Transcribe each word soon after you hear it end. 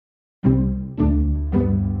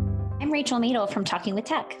I'm Rachel Madel from Talking with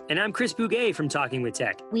Tech. And I'm Chris Bouguet from Talking with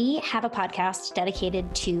Tech. We have a podcast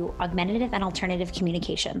dedicated to augmentative and alternative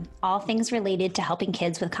communication, all things related to helping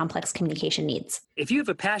kids with complex communication needs. If you have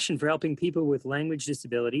a passion for helping people with language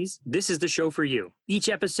disabilities, this is the show for you. Each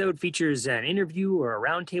episode features an interview or a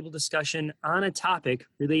roundtable discussion on a topic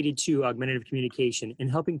related to augmentative communication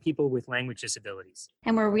and helping people with language disabilities.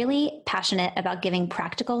 And we're really passionate about giving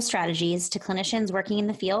practical strategies to clinicians working in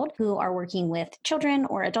the field who are working with children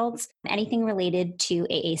or adults, anything related to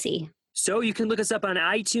AAC. So you can look us up on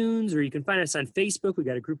iTunes, or you can find us on Facebook. We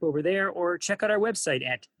got a group over there, or check out our website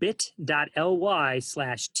at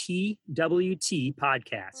bit.ly/TWT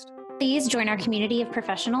podcast. Please join our community of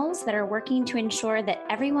professionals that are working to ensure that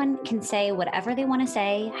everyone can say whatever they want to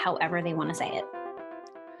say, however they want to say it.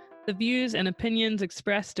 The views and opinions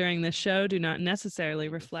expressed during this show do not necessarily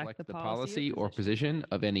reflect the policy or position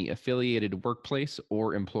of any affiliated workplace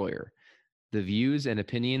or employer. The views and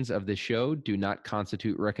opinions of the show do not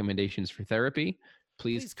constitute recommendations for therapy.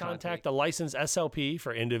 Please contact a licensed SLP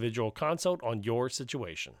for individual consult on your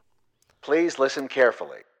situation. Please listen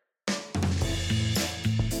carefully.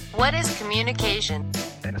 What is communication?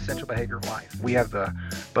 An essential behavior of life. We have the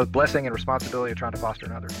both blessing and responsibility of trying to foster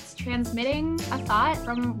another. It's transmitting a thought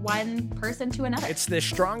from one person to another. It's the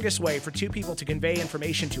strongest way for two people to convey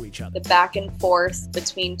information to each other. The back and forth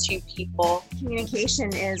between two people.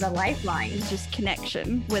 Communication is a lifeline. Just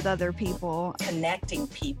connection with other people. Connecting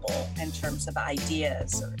people in terms of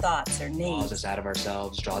ideas or thoughts or needs. Draws us out of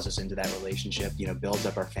ourselves, draws us into that relationship, builds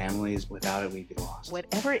up our families. Without it, we'd be lost.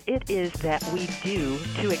 Whatever it is that we do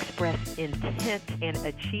to express intent and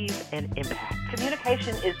achieve an impact.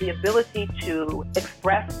 Communication is the ability to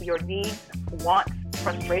express your needs, wants,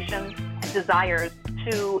 frustrations, and desires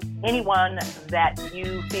to anyone that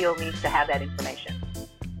you feel needs to have that information.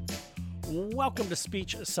 Welcome to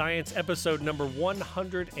Speech Science, episode number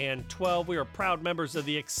 112. We are proud members of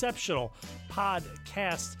the exceptional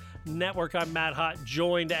podcast network. I'm Matt Hott,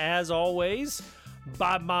 joined as always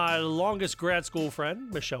by my longest grad school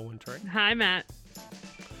friend, Michelle Wintering. Hi, Matt.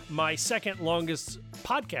 My second longest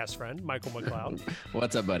podcast friend, Michael McLeod.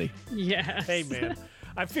 What's up, buddy? Yes. Hey, man.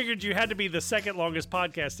 I figured you had to be the second longest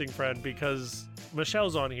podcasting friend because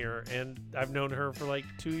Michelle's on here, and I've known her for like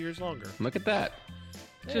 2 years longer. Look at that.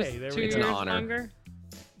 Hey, there we go. It's an honor. Longer?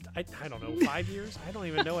 I don't know, 5 years? I don't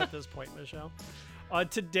even know at this point, Michelle. On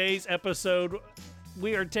today's episode,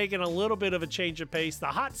 we are taking a little bit of a change of pace. The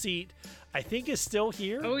hot seat, I think, is still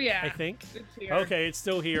here. Oh, yeah. I think. It's here. Okay, it's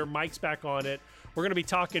still here. Mike's back on it. We're going to be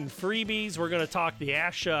talking freebies. We're going to talk the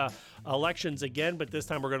ASHA elections again, but this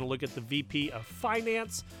time we're going to look at the VP of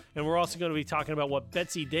Finance. And we're also going to be talking about what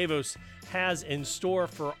Betsy DeVos has in store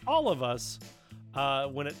for all of us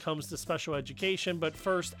when it comes to special education. But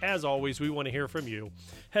first, as always, we want to hear from you.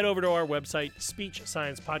 Head over to our website,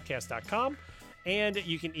 speechsciencepodcast.com. And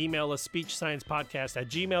you can email us,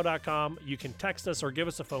 speechsciencepodcast@gmail.com. You can text us or give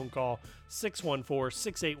us a phone call,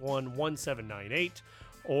 614-681-1798.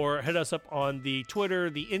 Or hit us up on the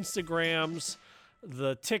Twitter, the Instagrams,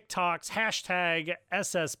 the TikToks, hashtag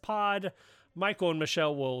SSPod. Michael and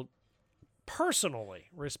Michelle will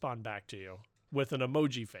personally respond back to you with an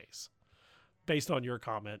emoji face based on your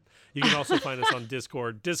comment. You can also find us on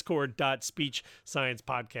Discord,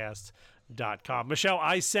 discord.speechsciencepodcast.com. Michelle,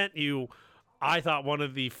 I sent you, I thought, one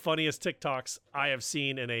of the funniest TikToks I have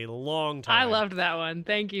seen in a long time. I loved that one.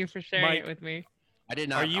 Thank you for sharing it with me. I did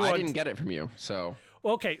not. I didn't get it from you, so...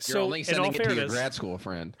 Okay, You're only sending it to your grad school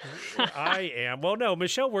friend. I am. Well, no,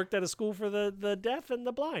 Michelle worked at a school for the deaf and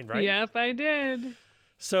the blind, right? Yep, I did.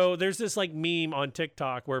 So there's this like meme on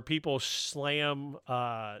TikTok where people slam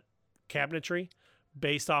cabinetry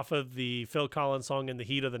based off of the Phil Collins song "In the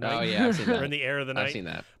Heat of the Night." Oh yeah, I've seen that. Or "In the Air of the Night." I've seen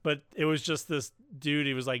that. But it was just this dude.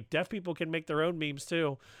 He was like, "Deaf people can make their own memes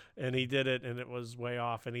too," and he did it, and it was way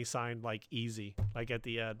off. And he signed like "Easy," like at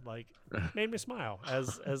the end, like made me smile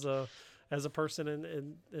as a person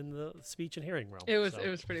in the speech and hearing realm. It was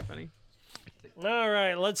pretty funny. All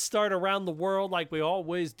right, let's start around the world like we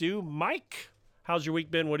always do. Mike, how's your week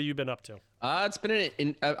been? What have you been up to? It's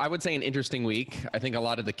been, I would say, an interesting week. I think a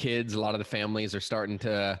lot of the kids, a lot of the families are starting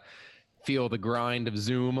to feel the grind of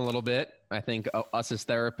Zoom a little bit. I think us as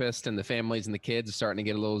therapists and the families and the kids are starting to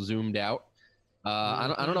get a little zoomed out.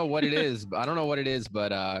 I don't know what it is.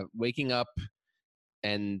 But waking up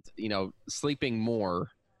and, sleeping more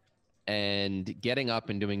and getting up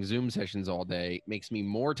and doing Zoom sessions all day makes me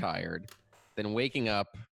more tired than waking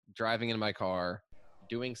up, driving in my car,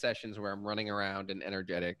 doing sessions where I'm running around and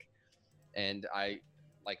energetic. And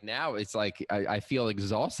now it's like I feel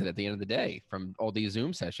exhausted at the end of the day from all these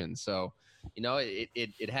Zoom sessions. So,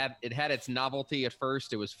 it had its novelty at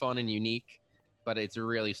first. It was fun and unique. but it's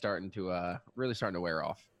really starting to wear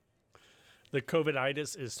off. The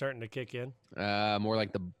COVID-itis is starting to kick in. More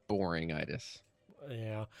like the boring-itis.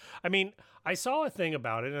 Yeah. I mean, I saw a thing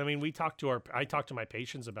about it. I mean, I talked to my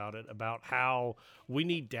patients about it, about how we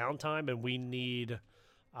need downtime and we need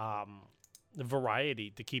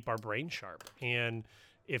variety to keep our brain sharp. And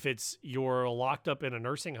if you're locked up in a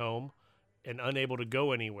nursing home and unable to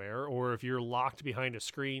go anywhere, or if you're locked behind a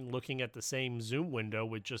screen looking at the same Zoom window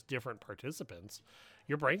with just different participants,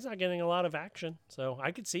 your brain's not getting a lot of action. So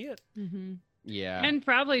I could see it. Mm-hmm. Yeah. And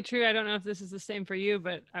probably true. I don't know if this is the same for you,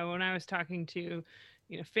 but when I was talking to,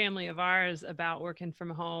 family of ours about working from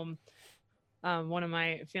home, one of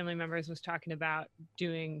my family members was talking about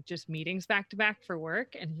doing just meetings back to back for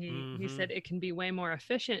work. And he said it can be way more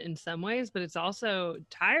efficient in some ways, but it's also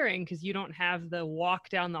tiring because you don't have the walk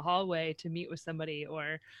down the hallway to meet with somebody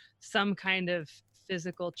or some kind of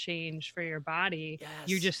physical change for your body. Yes.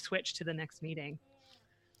 You just switch to the next meeting.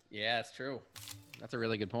 Yeah, it's true. That's a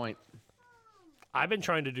really good point. I've been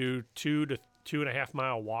trying to do 2 to 2.5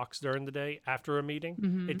 mile walks during the day after a meeting.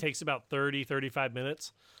 Mm-hmm. It takes about 35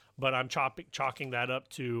 minutes, but I'm chalking that up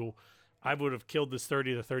to, I would have killed this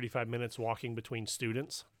 30 to 35 minutes walking between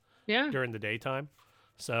students during the daytime.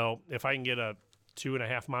 So if I can get a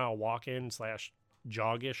 2.5 mile walk in /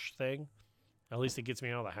 joggish thing, at least it gets me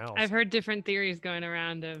out of the house. I've heard different theories going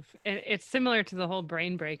around it's similar to the whole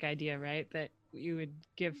brain break idea, right? That you would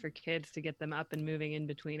give for kids to get them up and moving in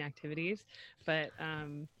between activities, but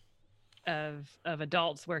of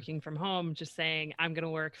adults working from home, just saying, I'm going to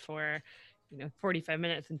work for 45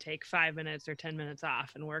 minutes and take 5 minutes or 10 minutes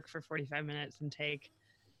off, and work for 45 minutes and take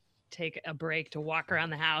a break to walk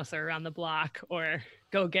around the house or around the block or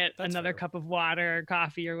go get another cup of water or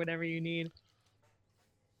coffee or whatever you need.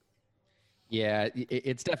 Yeah,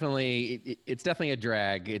 it's definitely a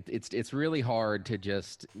drag. It's really hard to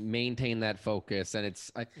just maintain that focus, and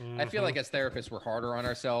I feel like as therapists we're harder on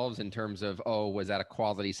ourselves in terms of, was that a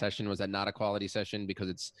quality session? Was that not a quality session? Because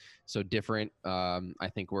it's so different. I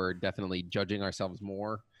think we're definitely judging ourselves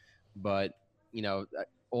more, but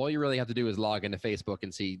all you really have to do is log into Facebook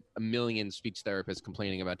and see a million speech therapists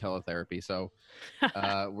complaining about teletherapy. So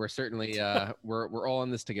we're certainly we're all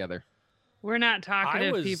in this together. We're not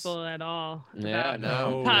talkative people at all. Yeah,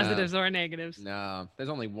 no. Positives or negatives. No, there's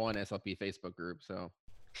only one SLP Facebook group, so.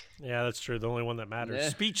 Yeah, that's true. The only one that matters. Yeah.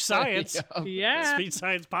 Speech Science. Yeah. Speech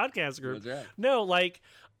Science podcast group. That's right. No,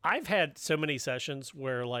 I've had so many sessions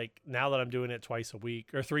where, now that I'm doing it twice a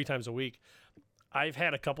week or 3 times a week, I've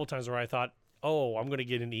had a couple times where I thought, I'm going to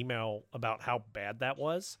get an email about how bad that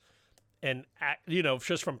was. And,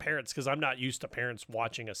 just from parents, because I'm not used to parents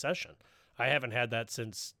watching a session. I haven't had that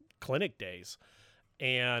since clinic days,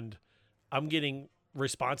 and I'm getting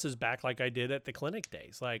responses back like I did at the clinic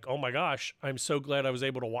days, like, oh my gosh, I'm so glad I was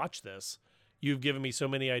able to watch this. You've given me so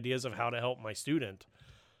many ideas of how to help my student.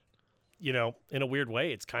 In a weird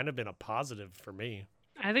way, it's kind of been a positive for me.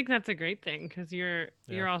 I think that's a great thing, because you're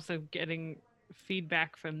also getting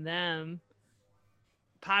feedback from them,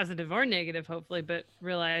 positive or negative, hopefully, but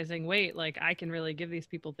realizing, wait, I can really give these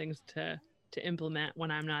people things to implement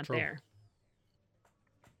when I'm not there.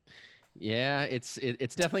 Yeah, it's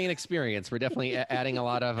definitely an experience. We're definitely adding a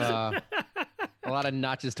lot of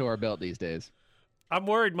notches to our belt these days. I'm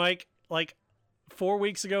worried, Mike. 4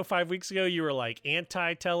 weeks ago, 5 weeks ago, you were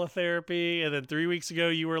anti-teletherapy, and then 3 weeks ago,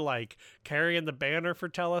 you were carrying the banner for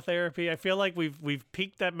teletherapy. I feel like we've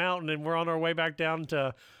peaked that mountain, and we're on our way back down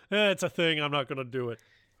to it's a thing. I'm not going to do it.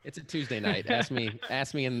 It's a Tuesday night. Ask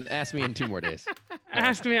me in 2 more days.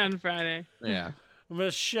 Ask me on Friday. Yeah.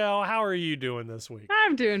 Michelle, how are you doing this week?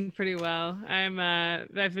 I'm doing pretty well.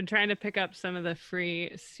 I've been trying to pick up some of the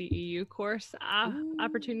free CEU course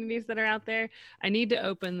opportunities that are out there. I need to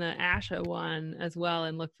open the ASHA one as well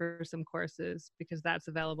and look for some courses, because that's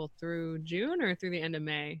available through June or through the end of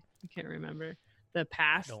May. I can't remember. The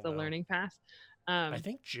Learning Pass. I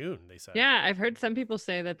think June, they said. Yeah, I've heard some people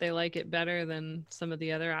say that they like it better than some of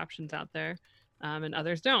the other options out there, and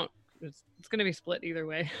others don't. It's going to be split either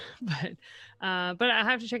way, but I'll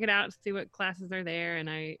have to check it out, see what classes are there. And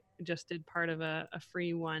I just did part of a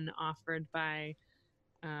free one offered by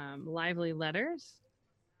Lively Letters,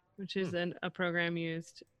 which is a program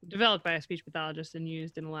developed by a speech pathologist and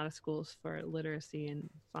used in a lot of schools for literacy and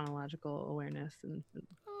phonological awareness and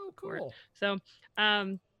cool. So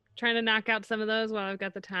trying to knock out some of those while I've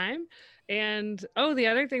got the time. And the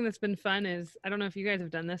other thing that's been fun is, I don't know if you guys have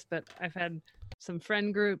done this, but I've had some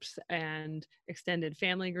friend groups and extended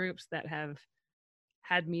family groups that have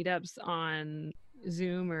had meetups on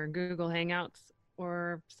Zoom or Google Hangouts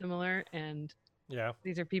or similar. And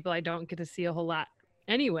these are people I don't get to see a whole lot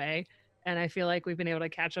anyway. And I feel like we've been able to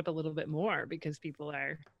catch up a little bit more because people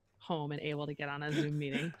are home and able to get on a Zoom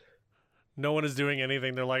meeting. No one is doing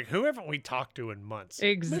anything. They're like, who haven't we talked to in months?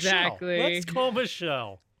 Exactly. Michelle. Let's call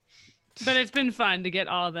Michelle. But it's been fun to get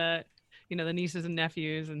all the, the nieces and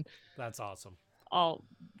nephews and that's awesome. All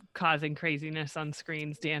causing craziness on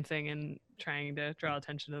screens, dancing and trying to draw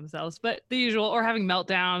attention to themselves. But the usual, or having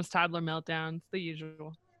meltdowns, toddler meltdowns, the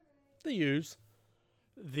usual. The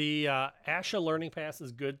ASHA Learning Pass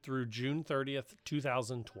is good through June 30th,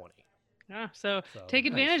 2020. So take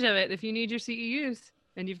advantage of it if you need your CEUs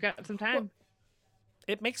and you've got some time. Well,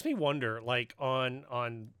 it makes me wonder, like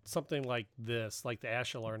on something like this, like the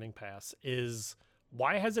ASHA Learning Pass, is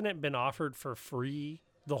why hasn't it been offered for free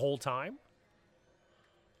the whole time?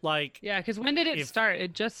 Like, yeah, because when did it start?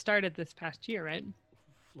 It just started this past year, right?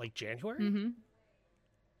 Like January? Mm-hmm.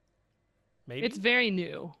 Maybe. It's very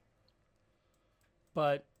new.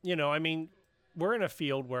 But, I mean, we're in a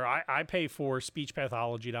field where I pay for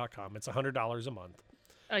speechpathology.com. It's $100 a month.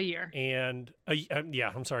 A year. And,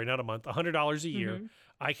 I'm sorry, not a month, $100 a year. Mm-hmm.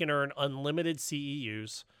 I can earn unlimited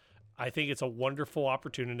CEUs. I think it's a wonderful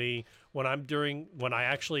opportunity when I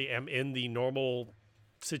actually am in the normal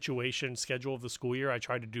situation schedule of the school year. I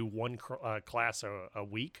try to do one class a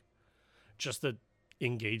week just to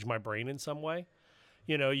engage my brain in some way.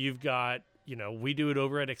 You've got, we do it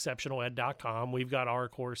over at exceptionaled.com. We've got our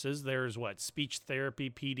courses. There's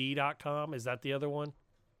speechtherapypd.com. Is that the other one?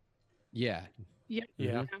 Yeah. Yeah.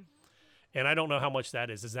 Yeah. And I don't know how much that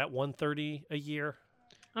is. Is that $130 a year?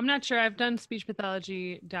 I'm not sure. I've done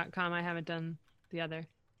speechpathology.com. I haven't done the other.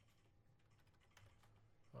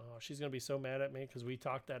 Oh, she's going to be so mad at me because we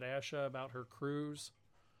talked at ASHA about her cruise.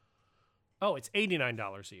 Oh, it's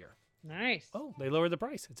 $89 a year. Nice. Oh, they lowered the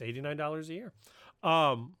price. It's $89 a year.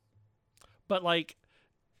 But like,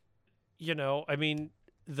 I mean,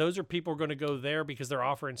 those are people going to go there because they're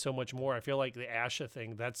offering so much more. I feel like the ASHA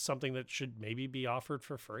thing, that's something that should maybe be offered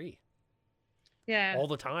for free. Yeah. All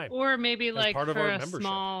the time. Or maybe like part of for our a membership.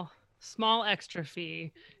 small extra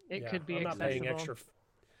fee. It could be I'm not accessible. paying extra.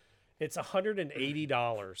 It's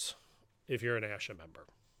 $180 if you're an ASHA member.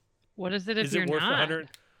 What is it if is you're it worth not?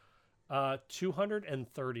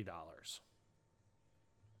 $230.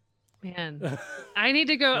 Man, I need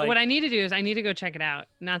to go. What I need to do is I need to go check it out.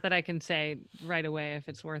 Not that I can say right away if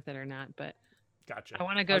it's worth it or not, but gotcha. I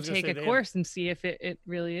want to go take a course and see if it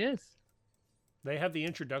really is. They have the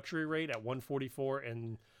introductory rate at $144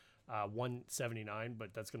 and $179,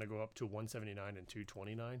 but that's going to go up to $179 and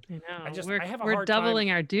 $229. I know. I have a we're hard doubling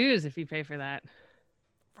time. our dues if you pay for that.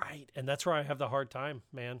 Right, and that's where I have the hard time,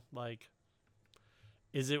 man. Like,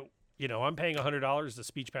 is it? I'm paying $100 to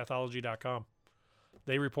speechpathology.com.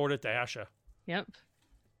 They report it to ASHA. Yep.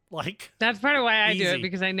 Like, that's part of why I do easy. it,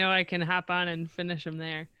 because I know I can hop on and finish them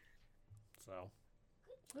there. So,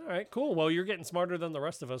 all right, cool. Well, you're getting smarter than the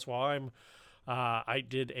rest of us. While I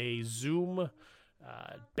did a Zoom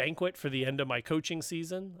banquet for the end of my coaching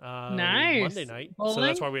season. Nice. Monday night. Bowling? So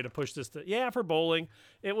that's why we had to push this for bowling.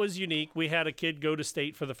 It was unique. We had a kid go to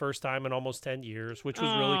state for the first time in almost 10 years, which was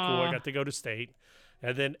really cool. I got to go to state.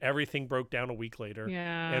 And then everything broke down a week later.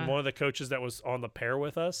 Yeah. And one of the coaches that was on the pair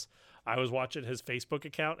with us, I was watching his Facebook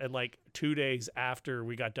account, and like 2 days after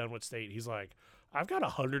we got done with state, he's like, I've got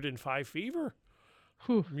 105 fever.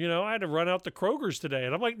 Whew. I had to run out the Kroger's today.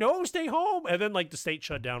 And I'm like, no, stay home. And then like the state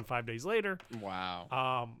shut down 5 days later.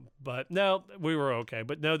 Wow. But no, we were okay.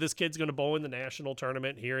 But no, this kid's going to bowl in the national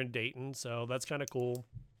tournament here in Dayton. So that's kind of cool.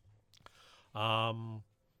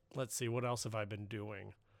 Let's see. What else have I been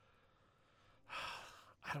doing?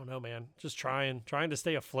 I don't know, man. Just trying to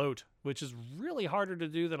stay afloat, which is really harder to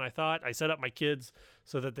do than I thought. I set up my kids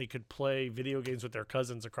so that they could play video games with their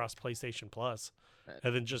cousins across PlayStation Plus,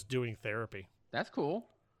 and then just doing therapy. That's cool.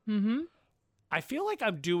 Mm-hmm. I feel like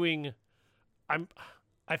I'm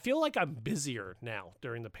busier now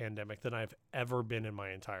during the pandemic than I've ever been in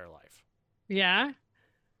my entire life. Yeah.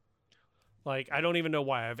 Like, I don't even know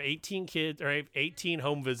why. I have 18 kids, or I have 18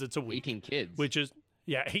 home visits a week. 18 kids. Which is,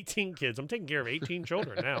 18 kids. I'm taking care of 18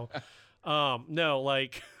 children now.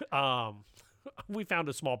 We found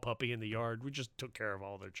a small puppy in the yard. We just took care of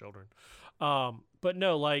all their children. But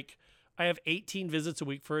no, like, I have 18 visits a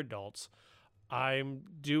week for adults. I'm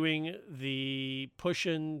doing the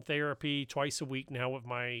push-in therapy twice a week now with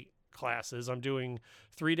my classes. I'm doing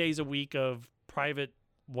 3 days a week of private,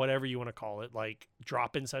 whatever you want to call it, like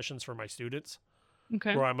drop-in sessions for my students.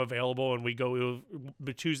 Okay. Where I'm available, and we go.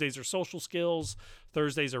 Tuesdays are social skills,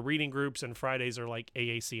 Thursdays are reading groups, and Fridays are like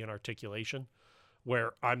AAC and articulation,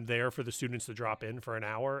 where I'm there for the students to drop in for an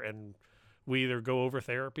hour, and we either go over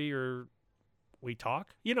therapy or we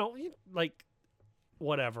talk. Like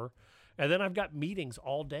whatever. And then I've got meetings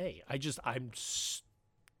all day. I'm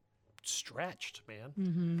stretched, man.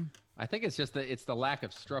 Mm-hmm. I think it's just it's the lack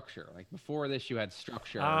of structure. Like before this, you had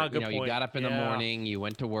structure. Good point. You got up in the morning, you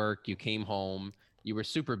went to work, you came home, you were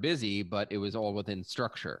super busy, but it was all within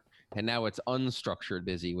structure. And now it's unstructured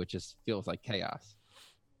busy, which just feels like chaos.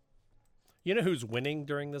 You know who's winning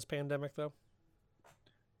during this pandemic, though?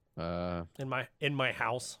 In my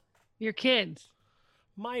house, your kids.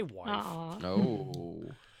 My wife. Aww. Oh.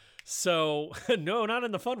 So no, not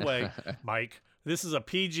in the fun way, Mike. This is a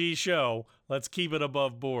PG show. Let's keep it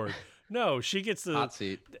above board. No, she gets the hot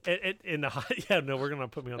seat. In the hot. Yeah, no, we're gonna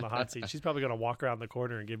put me on the hot seat. She's probably gonna walk around the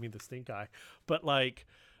corner and give me the stink eye. But like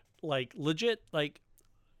legit, like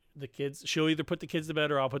the kids. She'll either put the kids to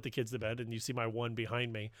bed or I'll put the kids to bed. And you see my one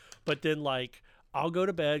behind me. But then like I'll go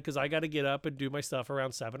to bed because I got to get up and do my stuff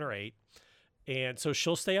around 7 or 8. And so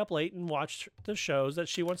she'll stay up late and watch the shows that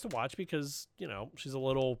she wants to watch because, you know,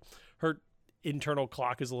 her internal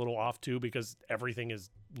clock is a little off too because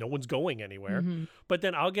no one's going anywhere. Mm-hmm. But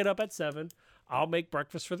then I'll get up at 7. I'll make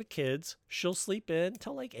breakfast for the kids. She'll sleep in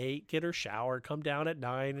till like 8, get her shower, come down at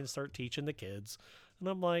 9 and start teaching the kids. And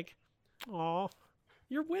I'm like, aw,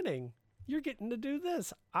 you're winning. You're getting to do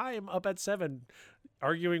this. I am up at 7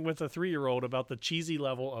 arguing with a 3-year-old about the cheesy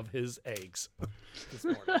level of his eggs this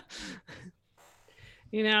morning.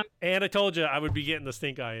 You know, and I told you I would be getting the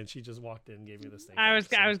stink eye, and she just walked in and gave me the stink eye.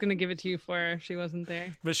 I was going to give it to you for her. She wasn't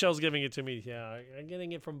there. Michelle's giving it to me. Yeah, I'm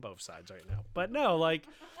getting it from both sides right now. But no, like,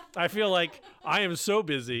 I feel like I am so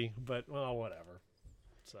busy, but, well, whatever.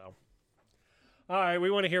 So, all right,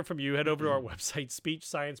 we want to hear from you. Head over to our website,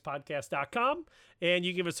 speechsciencepodcast.com, and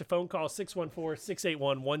you give us a phone call,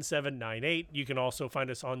 614-681-1798. You can also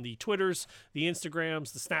find us on the Twitters, the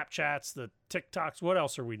Instagrams, the Snapchats, the TikToks. What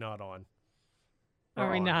else are we not on? Are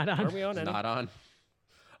we not on? Are we on any? Not on.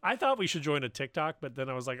 I thought we should join a TikTok, but then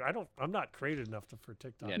I was like, I'm not created enough for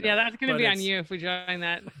TikTok. Yeah, that's going to be on you if we join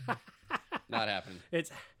that. Not happening. It's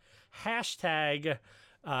hashtag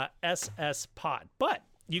SSPod. But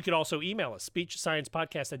you can also email us,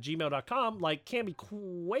 speechsciencepodcast@gmail.com, like Cami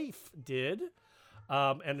Quaif did.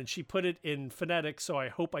 And then she put it in phonetics, so I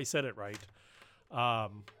hope I said it right.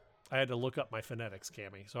 I had to look up my phonetics,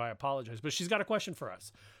 Cami, so I apologize. But she's got a question for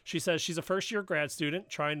us. She says she's a first-year grad student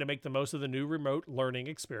trying to make the most of the new remote learning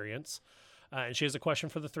experience. And she has a question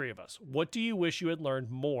for the three of us. What do you wish you had learned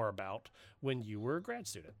more about when you were a grad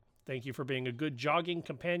student? Thank you for being a good jogging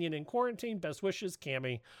companion in quarantine. Best wishes,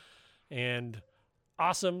 Cami. And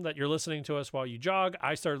awesome that you're listening to us while you jog.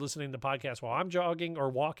 I started listening to podcasts while I'm jogging or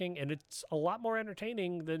walking, and it's a lot more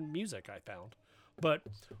entertaining than music, I found. But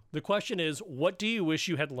the question is, what do you wish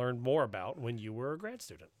you had learned more about when you were a grad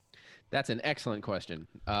student? That's an excellent question.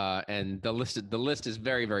 And the list is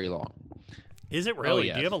very, very long. Is it really? Oh,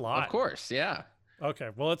 yes. Do you have a lot? Of course, yeah. Okay,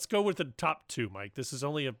 well, let's go with the top 2, Mike. This is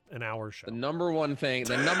only an hour show. The number one thing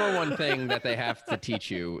that they have to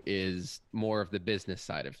teach you is more of the business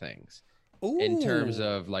side of things. Ooh. In terms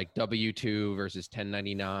of like W-2 versus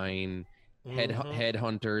 1099,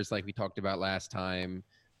 headhunters, like we talked about last time.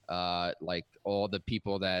 Like all the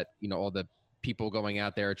people all the people going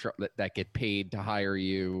out there that get paid to hire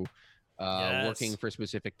you, working for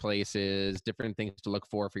specific places, different things to look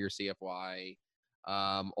for your CFY.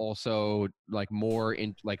 Also like more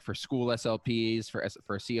in like for school SLPs,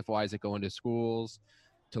 for CFYs that go into schools,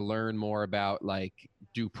 to learn more about like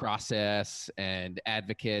due process and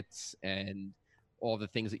advocates and all the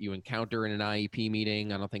things that you encounter in an IEP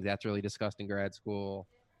meeting. I don't think that's really discussed in grad school.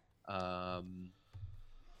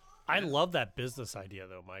 I love that business idea,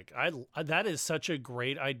 though, Mike. That is such a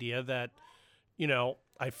great idea that,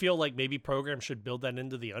 I feel like maybe programs should build that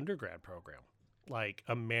into the undergrad program, like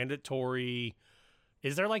a mandatory.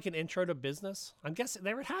 Is there like an intro to business? I'm guessing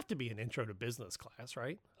there would have to be an intro to business class,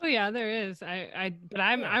 right? Oh yeah, there is.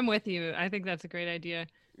 I'm with you. I think that's a great idea.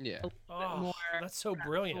 Yeah. That's so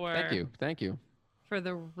brilliant. Thank you. For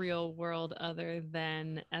the real world, other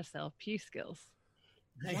than SLP skills.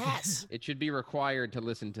 Yes. It should be required to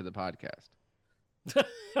listen to the podcast.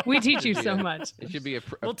 We teach you so much. It should be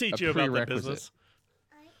we'll teach you about the business.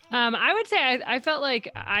 I would say I felt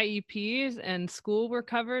like IEPs and school were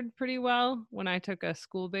covered pretty well when I took a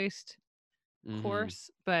school-based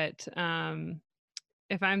course. But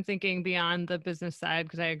if I'm thinking beyond the business side,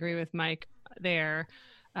 because I agree with Mike there,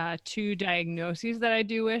 2 diagnoses that I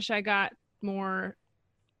do wish I got more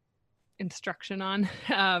instruction on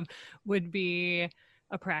would be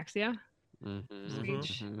apraxia,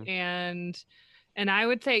 speech, and I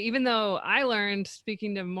would say, even though I learned,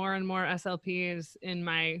 speaking to more and more SLPs in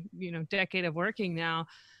my decade of working now,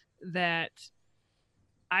 that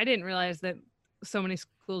I didn't realize that so many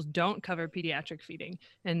schools don't cover pediatric feeding.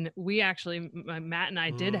 And we actually, Matt and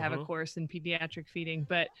I did have a course in pediatric feeding,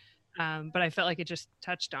 but I felt like it just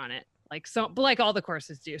touched on it. But like all the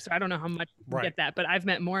courses do. So I don't know how much you get that, but I've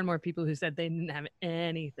met more and more people who said they didn't have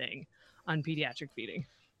anything on pediatric feeding.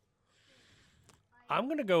 I'm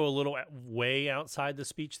going to go a little way outside the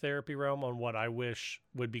speech therapy realm on what I wish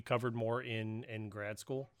would be covered more in grad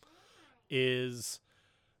school is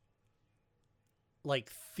like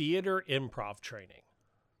theater improv training.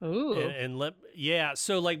 Ooh.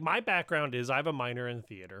 So like my background is I have a minor in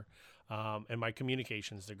theater and my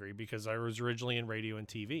communications degree because I was originally in radio and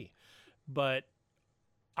TV. But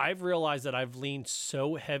I've realized that I've leaned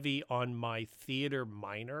so heavy on my theater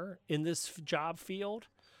minor in this job field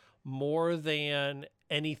more than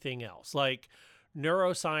anything else. Like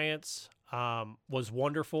neuroscience was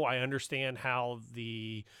wonderful. I understand how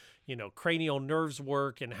the cranial nerves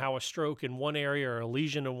work and how a stroke in one area or a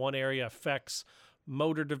lesion in one area affects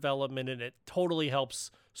motor development, and it totally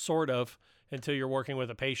helps sort of until you're working with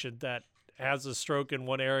a patient that has a stroke in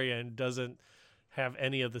one area and doesn't have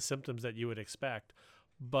any of the symptoms that you would expect.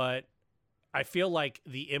 But I feel like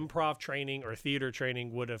the improv training or theater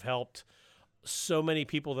training would have helped so many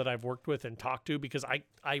people that I've worked with and talked to, because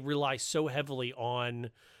I rely so heavily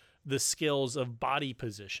on the skills of body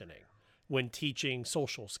positioning when teaching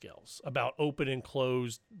social skills, about open and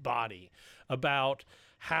closed body, about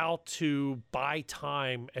how to buy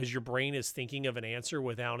time as your brain is thinking of an answer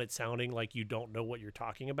without it sounding like you don't know what you're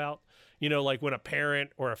talking about. Like when a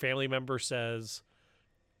parent or a family member says,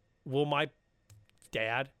 will my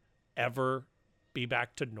dad ever be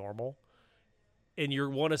back to normal? And you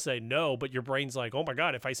want to say no, but your brain's like, oh my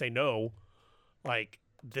God, if I say no, like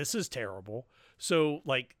this is terrible. So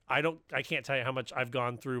like, I can't tell you how much I've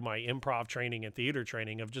gone through my improv training and theater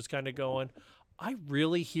training of just kind of going, I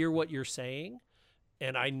really hear what you're saying.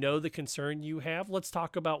 And I know the concern you have. Let's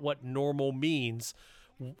talk about what normal means.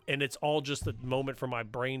 And it's all just a moment for my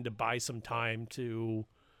brain to buy some time to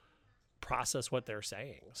process what they're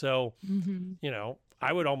saying. So,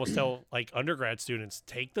 I would almost tell like undergrad students,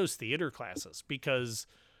 take those theater classes because,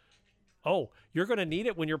 you're going to need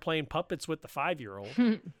it when you're playing puppets with the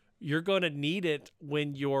 5-year-old. You're going to need it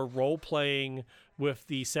when you're role playing with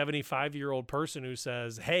the 75-year-old person who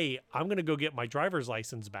says, hey, I'm going to go get my driver's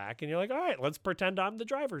license back. And you're like, all right, let's pretend I'm the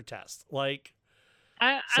driver test. Like,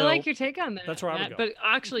 I like your take on that. That's where I would go. But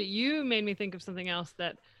actually, you made me think of something else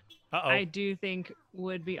that I do think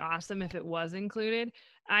would be awesome if it was included.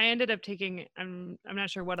 I ended up taking, I'm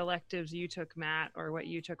not sure what electives you took, Matt, or what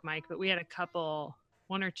you took, Mike, but we had a couple,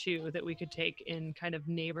 one or two that we could take in kind of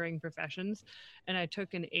neighboring professions. And I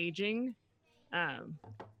took an aging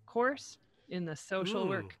course in the social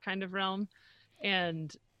work kind of realm.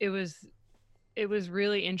 And it was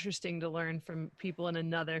really interesting to learn from people in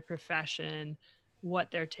another profession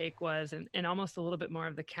what their take was, and almost a little bit more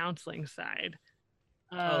of the counseling side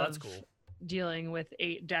of that's cool. Dealing with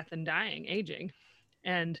death and dying, aging.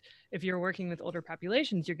 And if you're working with older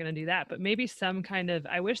populations, you're going to do that. But maybe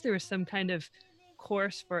I wish there was some kind of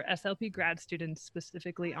course for SLP grad students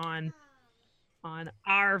specifically on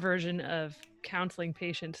our version of counseling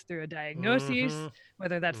patients through a diagnosis,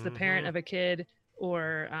 whether that's the parent of a kid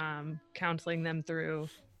or counseling them through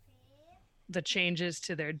the changes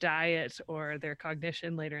to their diet or their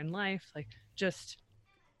cognition later in life, like just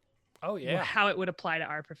how it would apply to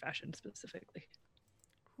our profession specifically.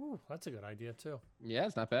 Ooh, that's a good idea too. Yeah,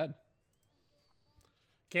 it's not bad.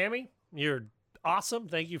 Cammie, you're awesome.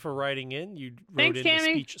 Thank you for writing in. You wrote in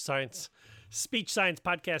speech science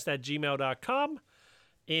podcast at gmail.com.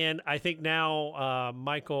 And I think now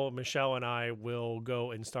Michael, Michelle, and I will go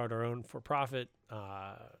and start our own for-profit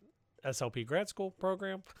SLP grad school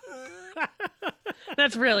program.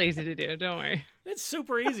 That's real easy to do. Don't worry. It's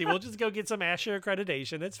super easy. We'll just go get some ASHA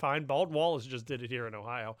accreditation. It's fine. Bald Wallace just did it here in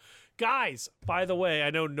Ohio. Guys, by the way, I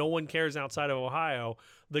know no one cares outside of Ohio.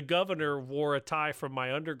 The governor wore a tie from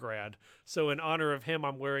my undergrad. So in honor of him,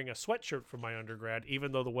 I'm wearing a sweatshirt from my undergrad,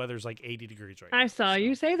 even though the weather's like 80 degrees right now. I saw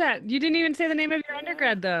you say that. You didn't even say the name of your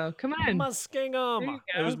undergrad, though. Come on. Muskingum.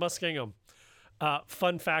 It was Muskingum.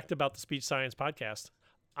 Fun fact about the Speech Science podcast.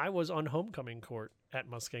 I was on homecoming court at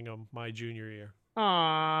Muskingum my junior year.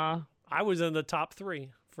 Aww. I was in the top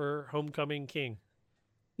 3 for homecoming king.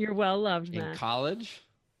 You're well loved, Matt. In college?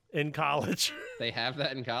 In college. They have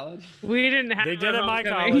that in college? We didn't have They did at my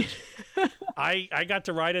college. I got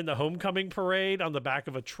to ride in the homecoming parade on the back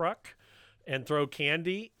of a truck and throw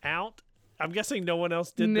candy out. I'm guessing no one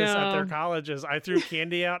else did this at their colleges. I threw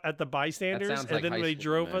candy out at the bystanders, and then they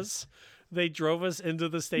drove us. They drove us into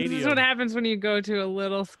the stadium. This is what happens when you go to a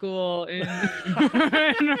little school in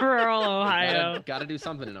rural Ohio. Got to do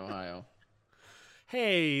something in Ohio.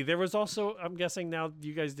 Hey, there was also, I'm guessing now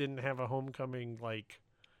you guys didn't have a homecoming like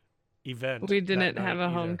event. We didn't that have night a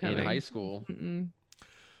either. homecoming In high school. Mm-mm.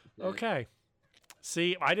 Okay.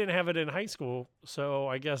 See, I didn't have it in high school, so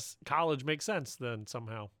I guess college makes sense then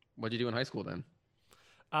somehow. What'd you do in high school then?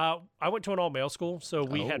 I went to an all-male school, so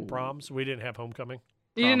we Oh. had proms. We didn't have homecoming.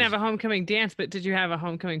 You didn't have a homecoming dance, but did you have a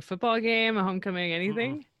homecoming football game, a homecoming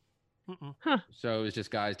anything? Huh. So it was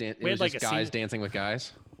just guys We had like a guys senior- dancing with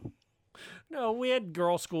guys. No, we had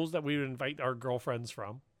girl schools that we would invite our girlfriends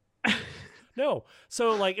from. No,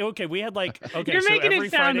 so like okay, we had like okay. You're so making every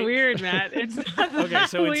it sound Friday... weird, Matt. It's not Okay,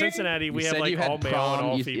 so in weird. Cincinnati we You have said like you had all male prom. and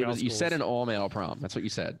all You- female. you said an all male prom. That's what you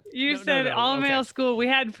said. You No, said no, all male okay. school. We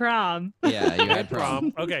had prom. Yeah, you had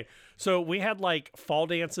prom. prom. Okay, so we had like fall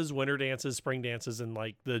dances, winter dances, spring dances, and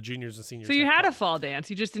like the juniors and seniors. So you had prom. a fall dance.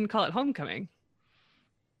 You just didn't call it homecoming.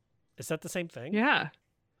 Is that the same thing? Yeah.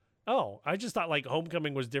 Oh, I just thought like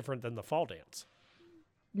homecoming was different than the fall dance.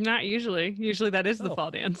 Not usually. Usually that is the Oh.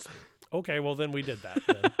 fall dance. Okay, well then we did that.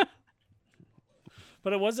 Then.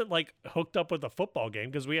 But it wasn't like hooked up with a football game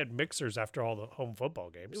because we had mixers after all the home football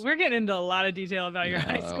games. We're getting into a lot of detail about your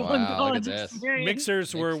high school and wow, look at college this. experience.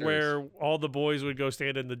 Mixers were Mixers. where all the boys would go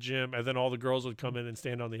stand in the gym, and then all the girls would come in and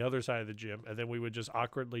stand on the other side of the gym, and then we would just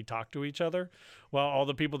awkwardly talk to each other while all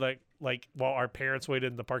the people that while our parents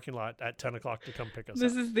waited in the parking lot at 10 o'clock to come pick us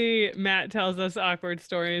This up. is the Matt tells us awkward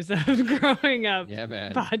stories of growing up Yeah,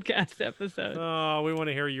 man. podcast episode. Oh, we want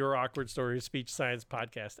to hear your awkward stories. Speech Science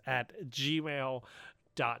Podcast at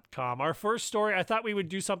gmail.com. Our first story, I thought we would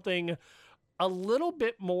do something a little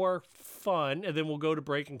bit more fun, and then we'll go to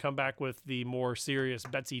break and come back with the more serious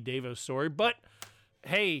Betsy DeVos story. But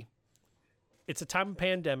hey, it's a time of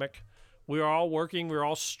pandemic. We are all working. We're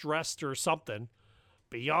all stressed or something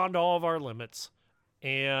beyond all of our limits.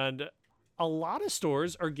 And a lot of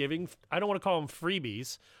stores are giving, I don't want to call them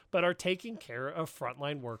freebies, but are taking care of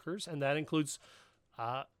frontline workers. And that includes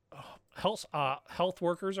health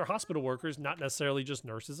workers or hospital workers, not necessarily just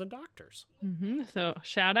nurses and doctors. So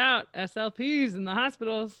shout out SLPs in the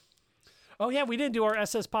hospitals. Oh, yeah, we didn't do our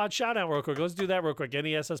SS Pod shout out real quick. Let's do that real quick.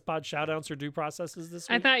 Any SS Pod shout outs or due processes this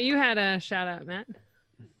week? I thought you had a shout out, Matt.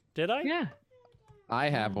 Did I? Yeah. I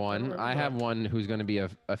have one. I have one who's going to be a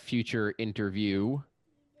future interview.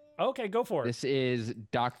 Okay, go for it. This is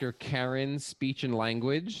Dr. Karen Speech and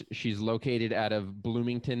Language. She's located out of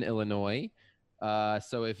Bloomington, Illinois.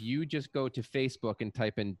 So if you just go to Facebook and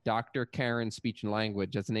type in Dr. Karen Speech and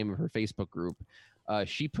Language, that's the name of her Facebook group.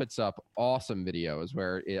 She puts up awesome videos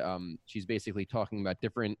where she's basically talking about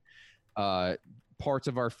different parts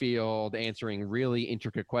of our field, answering really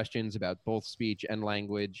intricate questions about both speech and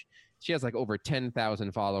language. She has like over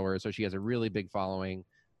 10,000 followers, so she has a really big following.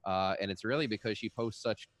 And it's really because she posts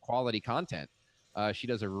such quality content. She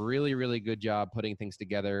does a really, really good job putting things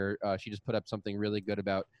together. She just put up something really good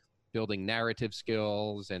about building narrative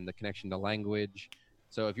skills and the connection to language.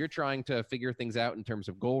 So if you're trying to figure things out in terms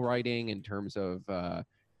of goal writing, in terms of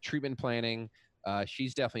treatment planning,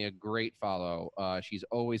 she's definitely a great follow. She's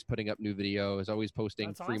always putting up new videos, always posting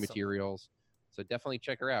That's free awesome. materials. So definitely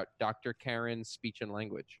check her out. Dr. Karen Speech and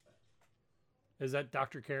Language. Is that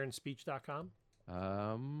drkarenspeech.com?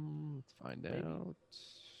 Let's find out.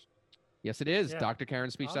 Yes, it is. Yeah.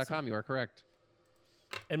 drkarenspeech.com. Awesome. You are correct.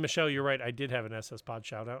 And Michelle, you're right. I did have an SS Pod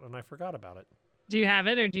shout out, and I forgot about it. Do you have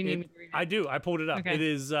it, or do you need me to read it? I do. I pulled it up. Okay. It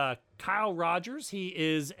is Kyle Rogers.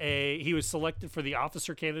 He was selected for the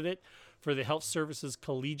officer candidate for the Health Services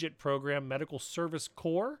Collegiate Program Medical Service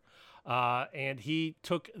Corps. And he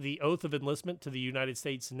took the oath of enlistment to the United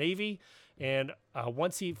States Navy. And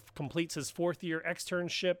once he completes his fourth-year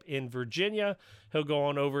externship in Virginia, he'll go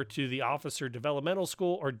on over to the Officer Developmental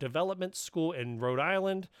School or Development School in Rhode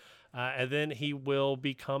Island. And then he will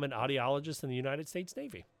become an audiologist in the United States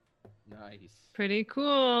Navy. Nice. Pretty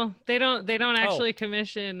cool. They don't actually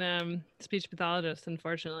commission speech pathologists,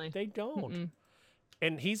 unfortunately. They don't.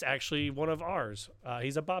 And he's actually one of ours.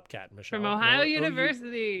 He's a Bobcat, Michelle. From Ohio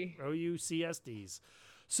University. OUCSDs.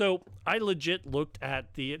 So I legit looked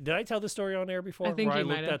at did I tell this story on air before? I think Where you I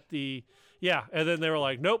might looked have. at yeah, and then they were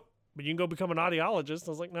like, nope, but you can go become an audiologist.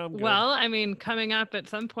 I was like, no, I'm good. Well, I mean, coming up at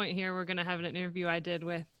some point here, we're going to have an interview I did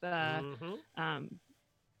with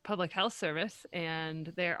Public Health Service,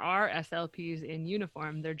 and there are SLPs in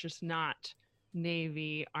uniform. They're just not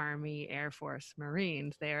Navy, Army, Air Force,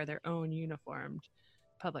 Marines. They are their own uniformed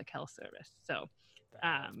Public Health Service. So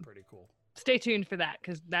That's pretty cool. Stay tuned for that,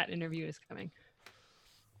 because that interview is coming.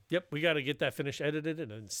 Yep, we got to get that finished, edited,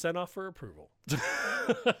 and then sent off for approval.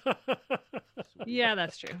 Yeah,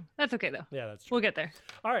 that's true. That's okay, though. Yeah, that's true. We'll get there.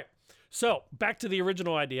 All right. So back to the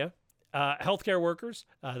original idea. Healthcare workers,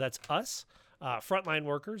 that's us. Frontline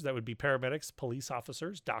workers, that would be paramedics, police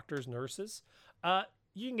officers, doctors, nurses.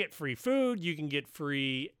 You can get free food. You can get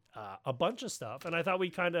free a bunch of stuff. And I thought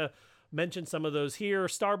we'd kind of mention some of those here.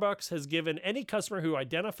 Starbucks has given any customer who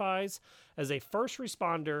identifies as a first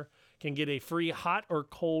responder can get a free hot or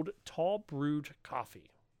cold tall brewed coffee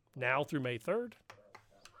now through May 3rd.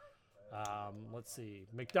 Let's see.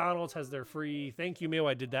 McDonald's has their free thank you meal.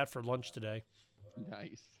 I did that for lunch today.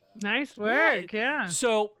 Nice work. Yeah.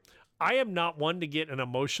 So I am not one to get an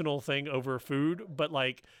emotional thing over food, but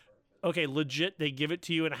like, okay, legit, they give it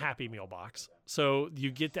to you in a Happy Meal box. So you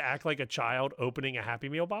get to act like a child opening a Happy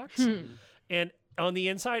Meal box. And on the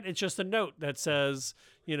inside, it's just a note that says,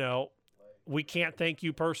 you know, we can't thank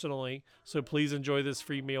you personally, so please enjoy this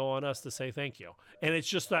free meal on us to say thank you. And it's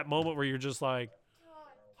just that moment where you're just like,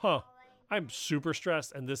 huh, I'm super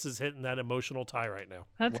stressed, and this is hitting that emotional tie right now.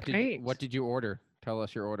 That's great. What did you order? Tell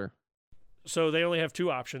us your order. So they only have two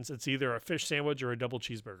options. It's either a fish sandwich or a double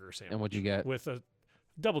cheeseburger sandwich. And what'd you get? With a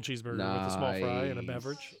double cheeseburger with a small fry and a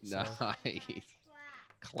beverage. So. Nice.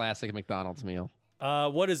 Classic McDonald's meal.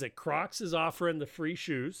 What is it? Crocs is offering the free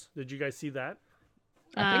shoes. Did you guys see that?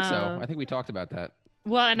 I think so. I think we talked about that.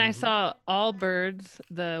 Well, and I saw Allbirds,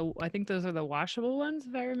 I think those are the washable ones,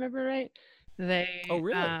 if I remember right. Oh,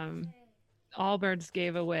 really? Allbirds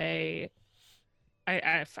gave away,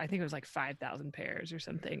 I think it was like 5,000 pairs or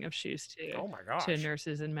something of shoes to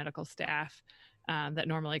nurses and medical staff that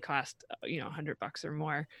normally cost $100 or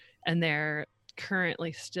more, and they're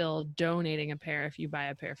currently still donating a pair if you buy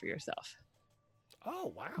a pair for yourself.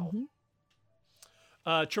 Oh wow!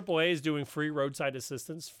 AAA is doing free roadside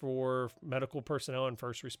assistance for medical personnel and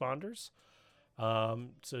first responders.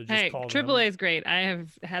 So just call them. AAA is great. I have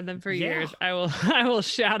had them for years. I will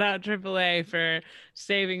shout out AAA for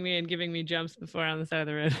saving me and giving me jumps before on the side of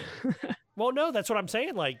the road. Well, no, that's what I'm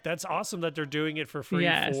saying. Like, that's awesome that they're doing it for free.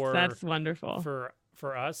 Yes, that's wonderful.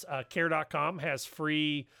 For us. Care.com has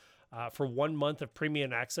free for 1 month of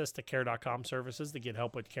premium access to Care.com services to get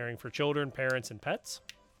help with caring for children, parents, and pets.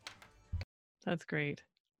 That's great.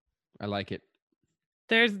 I like it.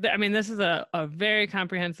 This is a very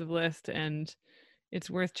comprehensive list, and it's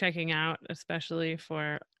worth checking out, especially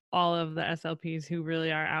for all of the SLPs who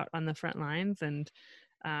really are out on the front lines. And,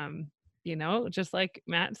 just like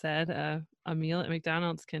Matt said, a meal at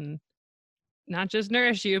McDonald's can not just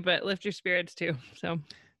nourish you, but lift your spirits too. So.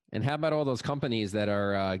 And how about all those companies that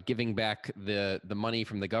are giving back the money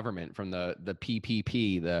from the government, from the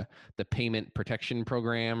PPP, the Payment Protection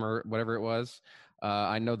Program, or whatever it was?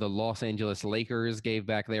 I know the Los Angeles Lakers gave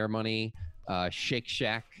back their money. Shake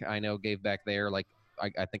Shack, I know, gave back their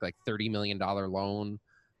I think $30 million loan.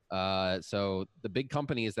 So the big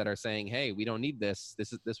companies that are saying, "Hey, we don't need this.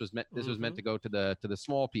 This was meant to go to the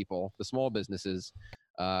small people, the small businesses."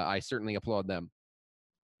 I certainly applaud them.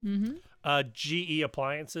 GE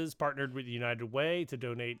Appliances partnered with United Way to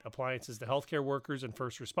donate appliances to healthcare workers and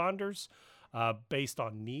first responders based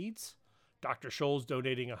on needs. Dr. Scholl's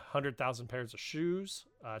donating 100,000 pairs of shoes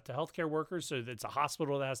to healthcare workers, so it's a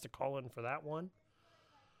hospital that has to call in for that one.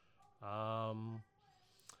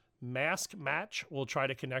 Mask Match will try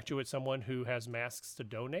to connect you with someone who has masks to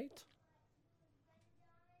donate.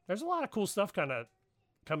 There's a lot of cool stuff kind of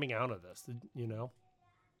coming out of this,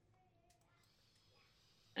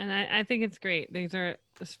 And I think it's great. These are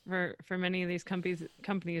for many of these companies.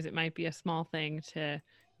 It might be a small thing to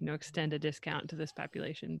extend a discount to this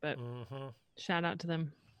population, but shout out to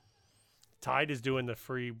them. Tide is doing the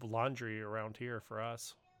free laundry around here for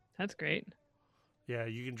us. That's great. Yeah,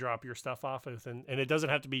 you can drop your stuff off and it doesn't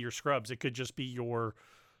have to be your scrubs. It could just be your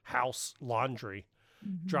house laundry.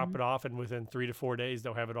 Drop it off, and within 3 to 4 days,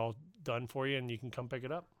 they'll have it all done for you, and you can come pick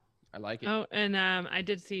it up. I like it. Oh, and I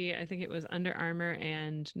did see, I think it was Under Armour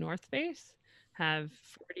and North Face have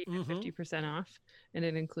 40 to 50% off, and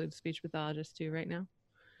it includes speech pathologists too right now.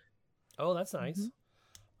 Oh, that's nice.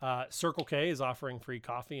 Circle K is offering free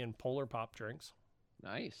coffee and Polar Pop drinks.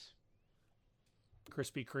 Nice.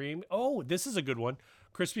 Krispy Kreme. Oh, this is a good one.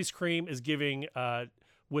 Krispy Kreme is giving,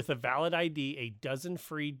 with a valid ID, a dozen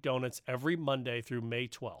free donuts every Monday through May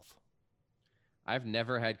 12th. I've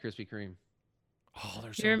never had Krispy Kreme. Oh,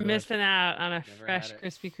 they're so You're good. missing out on a fresh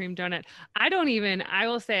Krispy Kreme donut. I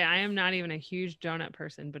will say I am not even a huge donut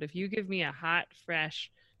person, but if you give me a hot,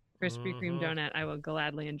 fresh Krispy Kreme donut, I will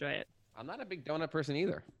gladly enjoy it. I'm not a big donut person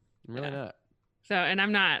either. I'm really not. So, and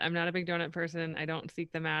I'm not a big donut person. I don't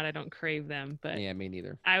seek them out. I don't crave them, but yeah, me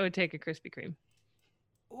neither. I would take a Krispy Kreme.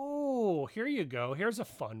 Oh, here you go. Here's a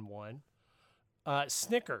fun one.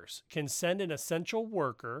 Snickers can send an essential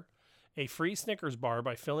worker a free Snickers bar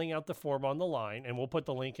by filling out the form on the line, and we'll put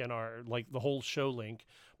the link in our, like, the whole show link,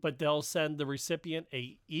 but they'll send the recipient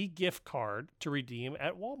a e-gift card to redeem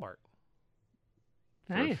at Walmart.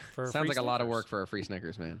 Nice. For Sounds like Snickers. a lot of work for a free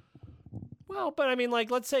Snickers, man. Well, but I mean,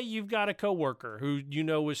 like, let's say you've got a coworker who you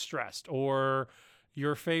know is stressed, or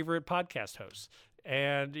your favorite podcast host,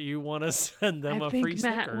 and you want to send them a free Snickers.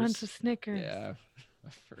 Matt wants a Snickers. Yeah.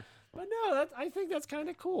 But no, I think that's kind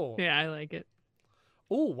of cool. Yeah, I like it.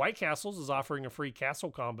 Oh, White Castles is offering a free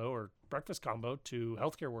castle combo or breakfast combo to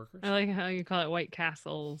healthcare workers. I like how you call it White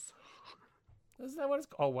Castles. Isn't that what it's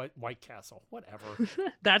called? Oh, White Castle. Whatever.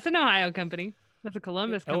 That's an Ohio company. That's a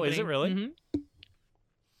Columbus company. Oh, is it really? Mm-hmm.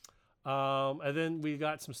 And then we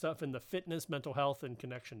got some stuff in the fitness, mental health, and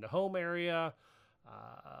connection to home area.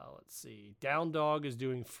 Let's see. Down Dog is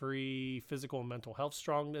doing free physical and mental health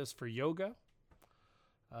strongness for yoga.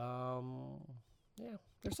 Yeah,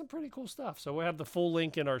 there's some pretty cool stuff. So we'll have the full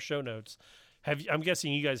link in our show notes. I'm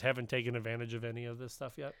guessing you guys haven't taken advantage of any of this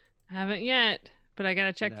stuff yet? I haven't yet, but I got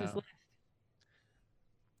to check this list.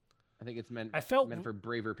 I think it's meant for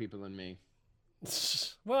braver people than me.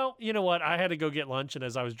 Well, you know what? I had to go get lunch, and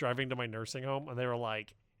as I was driving to my nursing home, and they were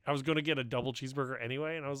like, I was going to get a double cheeseburger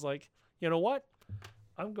anyway, and I was like, you know what?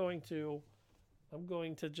 I'm going to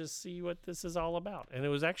just see what this is all about. And it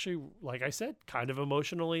was actually, like I said, kind of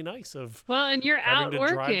emotionally nice and you're out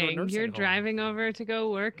working. You're home. Driving over to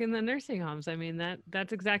go work in the nursing homes. I mean,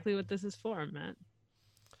 that's exactly what this is for, Matt.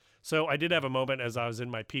 So I did have a moment as I was in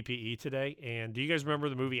my PPE today. And do you guys remember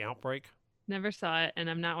the movie Outbreak? Never saw it, and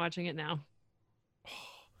I'm not watching it now.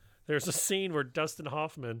 There's a scene where Dustin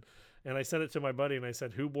Hoffman, and I sent it to my buddy, and I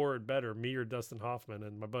said, who wore it better, me or Dustin Hoffman?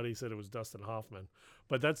 And my buddy said it was Dustin Hoffman.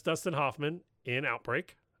 But that's Dustin Hoffman in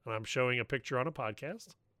Outbreak, and I'm showing a picture on a podcast.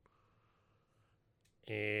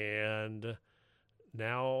 And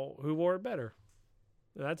now, who wore it better?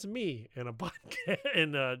 That's me in a podcast,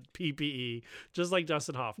 in a PPE, just like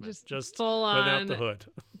Dustin Hoffman, just full without on the hood.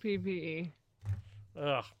 PPE.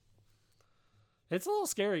 Ugh. It's a little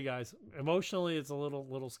scary, guys. Emotionally, it's a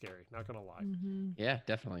little scary. Not gonna lie. Mm-hmm. Yeah,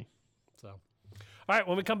 definitely. So, all right.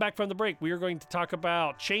 When we come back from the break, we are going to talk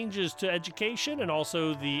about changes to education and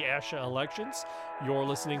also the ASHA elections. You're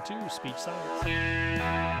listening to Speech Science.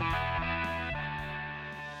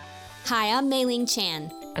 Hi, I'm Mei Ling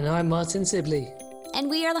Chan. And I'm Martin Sibley. And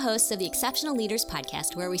we are the hosts of the Exceptional Leaders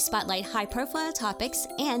podcast, where we spotlight high-profile topics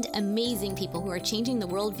and amazing people who are changing the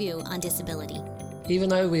worldview on disability. Even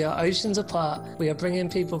though we are oceans apart, we are bringing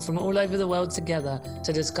people from all over the world together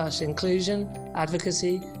to discuss inclusion,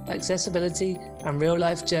 advocacy, accessibility, and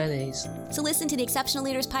real-life journeys. So listen to the Exceptional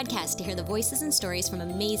Leaders podcast to hear the voices and stories from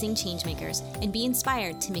amazing changemakers and be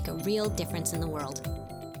inspired to make a real difference in the world.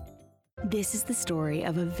 This is the story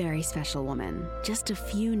of a very special woman. Just a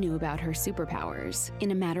few knew about her superpowers.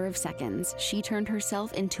 In a matter of seconds, she turned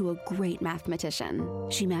herself into a great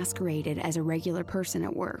mathematician. She masqueraded as a regular person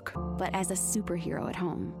at work, but as a superhero at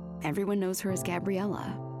home. Everyone knows her as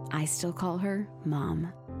Gabriella. I still call her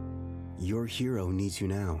Mom. Your hero needs you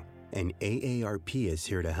now, and AARP is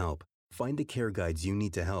here to help. Find the care guides you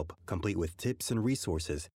need to help, complete with tips and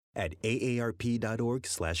resources at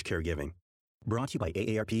aarp.org/caregiving. Brought to you by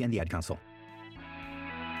AARP and the Ad Council.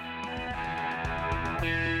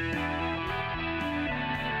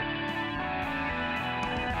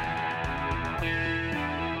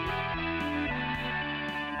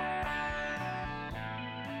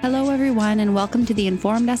 Hello, everyone, and welcome to the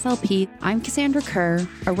Informed SLP. I'm Cassandra Kerr,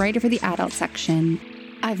 a writer for the adult section.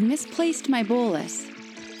 I've misplaced my bolus.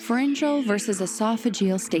 Pharyngeal versus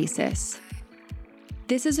esophageal stasis.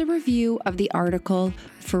 This is a review of the article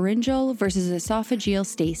Pharyngeal versus Esophageal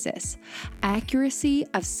Stasis, Accuracy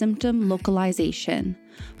of Symptom Localization,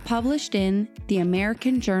 published in the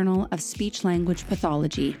American Journal of Speech-Language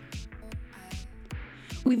Pathology.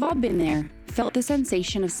 We've all been there, felt the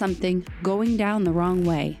sensation of something going down the wrong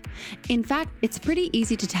way. In fact, it's pretty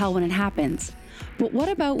easy to tell when it happens. But what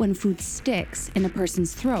about when food sticks in a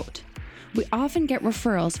person's throat? We often get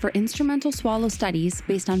referrals for instrumental swallow studies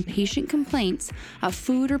based on patient complaints of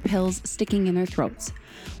food or pills sticking in their throats.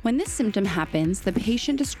 When this symptom happens, the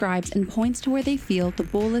patient describes and points to where they feel the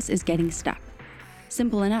bolus is getting stuck.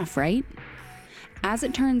 Simple enough, right? As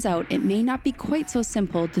it turns out, it may not be quite so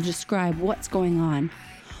simple to describe what's going on.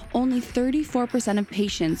 Only 34% of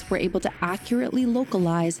patients were able to accurately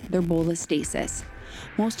localize their bolus stasis.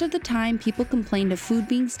 Most of the time, people complained of food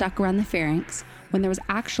being stuck around the pharynx, when there was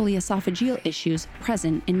actually esophageal issues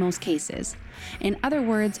present in most cases. In other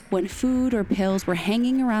words, when food or pills were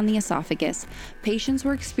hanging around the esophagus, patients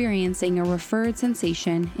were experiencing a referred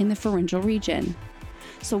sensation in the pharyngeal region.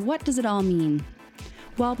 So what does it all mean?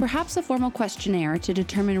 While perhaps a formal questionnaire to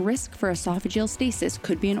determine risk for esophageal stasis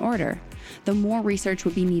could be in order, the more research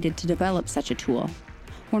would be needed to develop such a tool.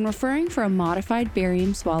 When referring for a modified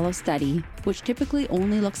barium swallow study, which typically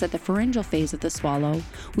only looks at the pharyngeal phase of the swallow,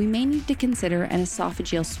 we may need to consider an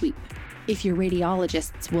esophageal sweep, if your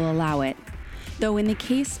radiologists will allow it. Though in the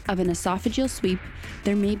case of an esophageal sweep,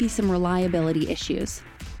 there may be some reliability issues.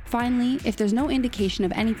 Finally, if there's no indication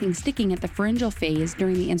of anything sticking at the pharyngeal phase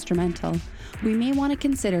during the instrumental, we may want to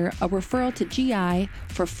consider a referral to GI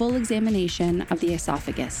for full examination of the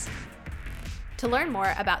esophagus. To learn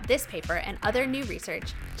more about this paper and other new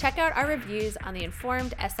research, check out our reviews on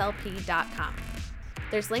theinformedslp.com.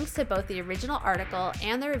 There's links to both the original article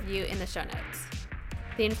and the review in the show notes.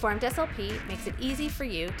 The Informed SLP makes it easy for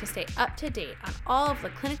you to stay up to date on all of the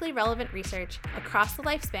clinically relevant research across the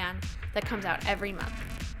lifespan that comes out every month.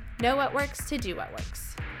 Know what works to do what works.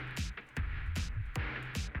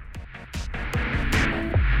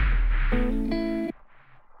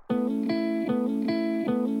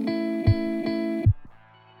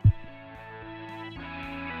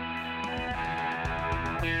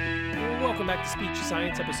 Welcome back to Speech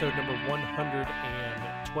Science, episode number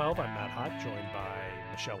 112. I'm Matt Hott, joined by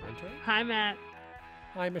Michelle Winter. Hi, Matt.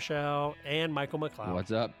 Hi, Michelle. And Michael McLeod.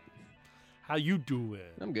 What's up? How you doing?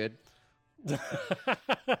 I'm good.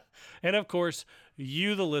 And of course,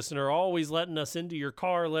 you, the listener, always letting us into your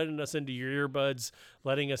car, letting us into your earbuds,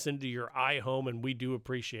 letting us into your iHome, and we do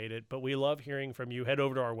appreciate it. But we love hearing from you. Head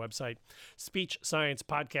over to our website,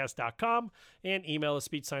 speechsciencepodcast.com, and email us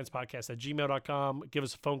speechsciencepodcast@gmail.com. Give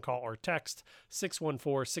us a phone call or text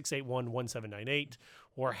 614-681-1798,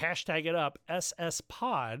 or hashtag it up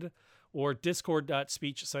SSPod, or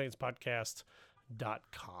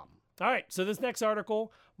discord.speechsciencepodcast.com. All right, so this next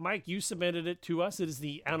article, Mike, you submitted it to us. It is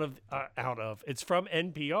the it's from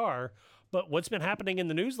NPR. But what's been happening in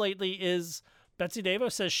the news lately is Betsy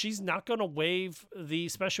DeVos says she's not going to waive the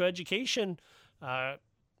special education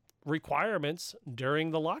requirements during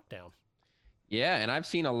the lockdown. Yeah, and I've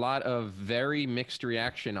seen a lot of very mixed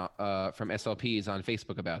reaction from SLPs on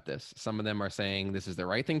Facebook about this. Some of them are saying this is the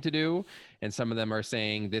right thing to do, and some of them are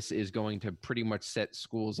saying this is going to pretty much set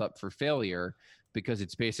schools up for failure, because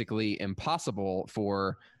it's basically impossible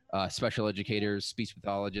for special educators, speech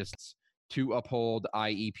pathologists to uphold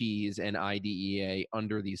IEPs and IDEA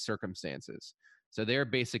under these circumstances. So they're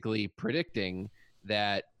basically predicting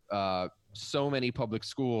that so many public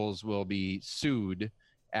schools will be sued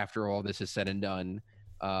after all this is said and done.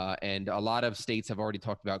 And a lot of states have already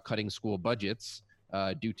talked about cutting school budgets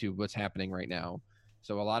due to what's happening right now.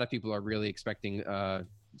 So a lot of people are really expecting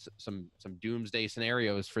some doomsday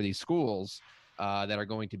scenarios for these schools that are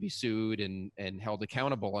going to be sued and held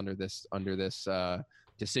accountable under this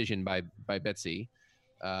decision by Betsy.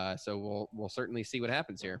 So we'll certainly see what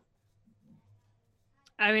happens here.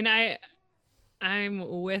 I mean,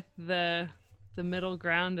 I'm with the middle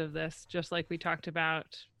ground of this, just like we talked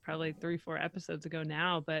about probably 3-4 episodes ago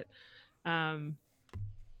now, but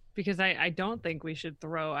because I don't think we should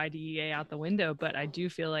throw IDEA out the window, but I do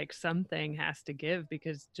feel like something has to give,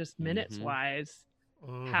 because just minutes wise,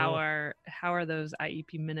 how are those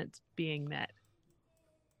IEP minutes being met?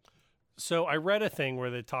 So I read a thing where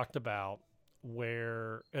they talked about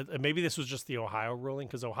where maybe this was just the Ohio ruling,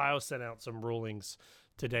 because Ohio sent out some rulings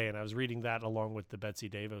today, and I was reading that along with the Betsy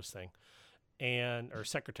DeVos thing, or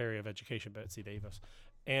Secretary of Education Betsy DeVos.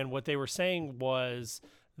 And what they were saying was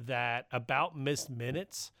that about missed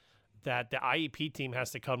minutes, that the IEP team has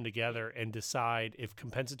to come together and decide if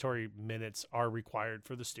compensatory minutes are required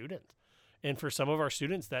for the student. And for some of our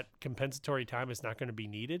students, that compensatory time is not going to be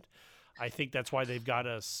needed. I think that's why they've got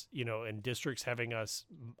us, in districts having us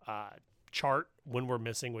chart when we're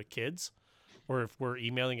missing with kids, or if we're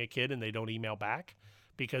emailing a kid and they don't email back,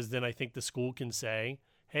 because then I think the school can say,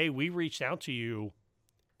 hey, we reached out to you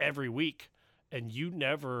every week and you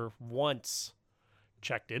never once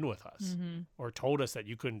checked in with us or told us that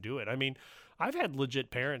you couldn't do it. I mean, I've had legit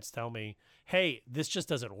parents tell me, hey, this just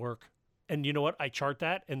doesn't work. And you know what? I chart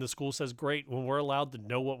that, and the school says, great, when we're allowed to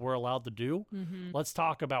know what we're allowed to do, let's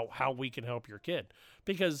talk about how we can help your kid.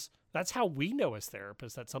 Because that's how we know as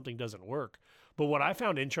therapists that something doesn't work. But what I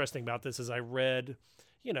found interesting about this is I read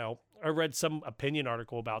some opinion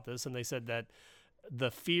article about this, and they said that the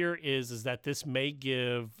fear is that this may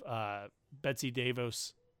give Betsy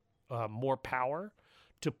DeVos more power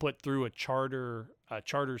to put through a charter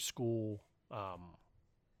school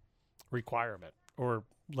requirement or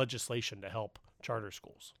legislation to help charter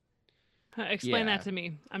schools. Explain that to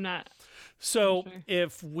me. I'm not. So sure.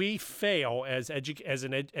 If we fail as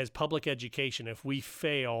public education, if we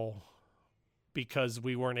fail because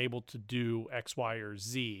we weren't able to do X, Y, or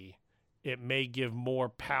Z, it may give more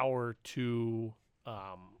power to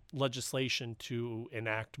legislation to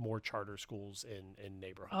enact more charter schools in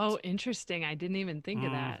neighborhoods. Oh, interesting. I didn't even think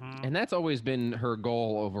of that. And that's always been her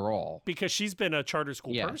goal overall. Because she's been a charter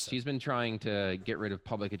school person. She's been trying to get rid of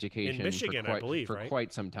public education in Michigan, I believe, for right?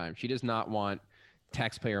 quite some time. She does not want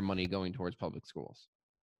taxpayer money going towards public schools.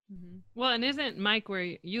 Mm-hmm. Well, and isn't Mike,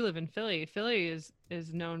 where you live in Philly? Philly is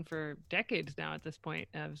known for decades now at this point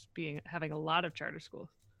as having a lot of charter schools.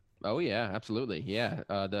 Oh yeah, absolutely. Yeah,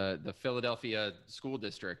 the Philadelphia school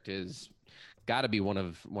district is got to be one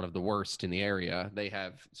of the worst in the area. They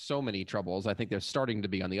have so many troubles. I think they're starting to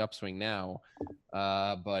be on the upswing now,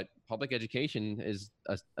 but public education is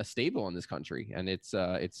a staple in this country, and it's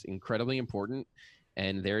incredibly important.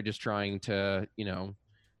 And they're just trying to,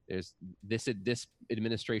 there's this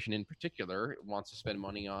administration in particular wants to spend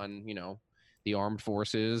money on, the armed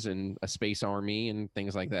forces and a space army and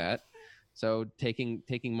things like that. So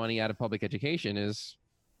taking money out of public education is,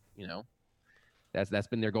 that's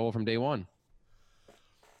been their goal from day one.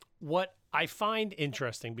 What I find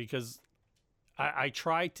interesting, because I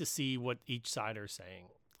try to see what each side are saying,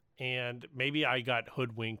 and maybe I got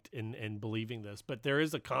hoodwinked in believing this, but there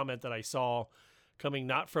is a comment that I saw coming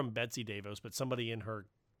not from Betsy DeVos, but somebody in her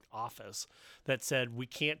office that said, we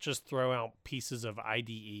can't just throw out pieces of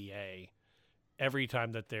IDEA every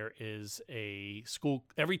time that there is a school,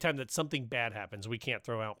 every time that something bad happens, we can't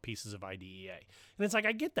throw out pieces of IDEA. And it's like,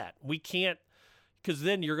 I get that. We can't, because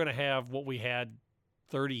then you're going to have what we had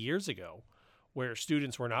 30 years ago, where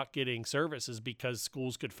students were not getting services because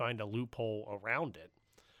schools could find a loophole around it.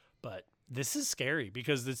 But this is scary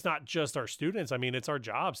because it's not just our students. I mean, it's our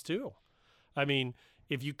jobs too. I mean,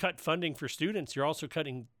 if you cut funding for students, you're also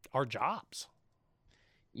cutting our jobs.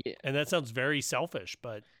 Yeah. And that sounds very selfish,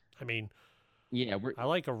 but I mean, yeah, I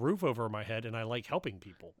like a roof over my head and I like helping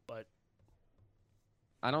people, but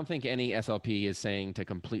I don't think any SLP is saying to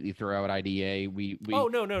completely throw out IDA. We oh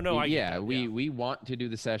no. We want to do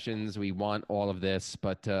the sessions. We want all of this,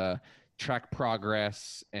 but track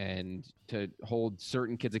progress and to hold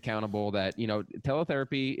certain kids accountable. That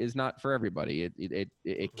teletherapy is not for everybody.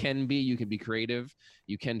 It can be. You can be creative.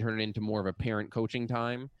 You can turn it into more of a parent coaching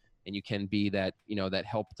time, and you can be that that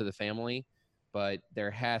help to the family. But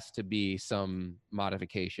there has to be some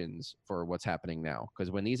modifications for what's happening now, because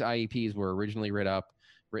when these IEPs were originally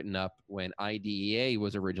written up, when IDEA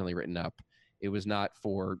was originally written up, it was not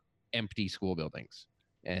for empty school buildings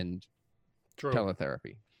and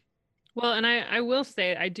teletherapy. Well, and I will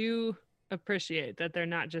say, I do appreciate that they're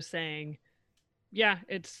not just saying, yeah,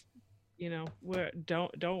 it's, don't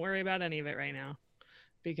worry about any of it right now,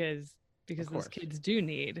 because those kids do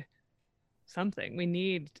need something. We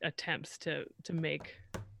need attempts to make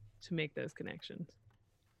those connections.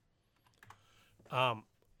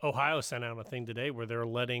 Ohio sent out a thing today where they're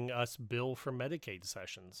letting us bill for Medicaid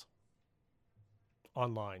sessions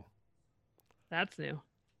online. That's new.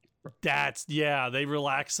 They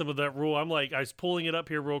relaxed some of that rule. I was pulling it up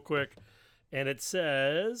here real quick, and it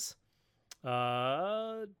says, do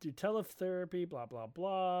teletherapy, blah, blah,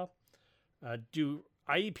 blah. Do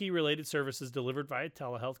IEP related services delivered via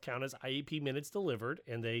telehealth count as IEP minutes delivered?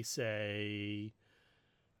 And they say,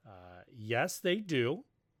 yes, they do.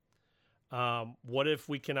 What if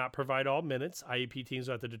we cannot provide all minutes? IEP teams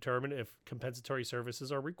will have to determine if compensatory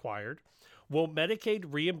services are required. Will Medicaid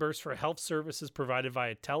reimburse for health services provided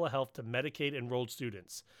via telehealth to Medicaid enrolled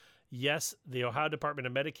students? Yes, the Ohio Department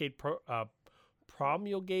of Medicaid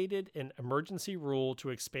promulgated an emergency rule to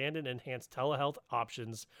expand and enhance telehealth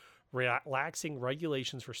options, relaxing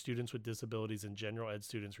regulations for students with disabilities and general ed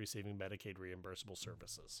students receiving Medicaid reimbursable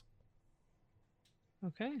services.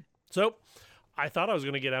 Okay. So I thought I was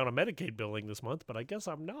going to get out of Medicaid billing this month, but I guess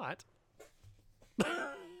I'm not.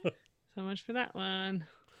 So much for that one.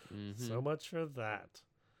 Mm-hmm. So much for that.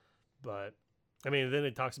 But, I mean, then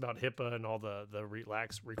it talks about HIPAA and all the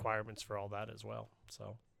relaxed requirements for all that as well.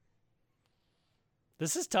 So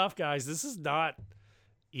this is tough, guys. This is not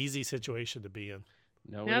easy situation to be in.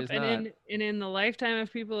 No, yep, it is not. And in the lifetime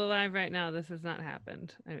of people alive right now, this has not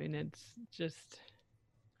happened. I mean, it's just,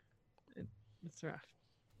 it's rough.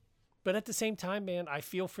 But at the same time, man, I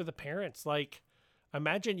feel for the parents. Like,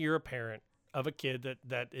 imagine you're a parent of a kid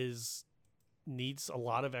that needs a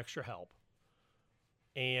lot of extra help,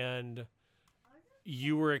 and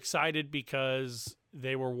you were excited because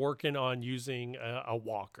they were working on using a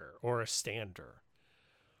walker or a stander,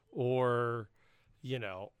 or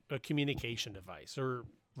a communication device, or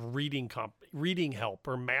reading help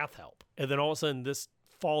or math help, and then all of a sudden this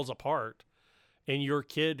falls apart, and your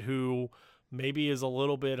kid, who maybe is a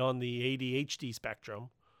little bit on the ADHD spectrum,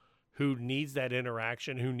 who needs that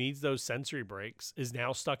interaction, who needs those sensory breaks, is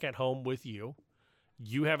now stuck at home with you.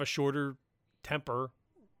 You have a shorter temper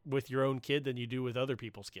with your own kid than you do with other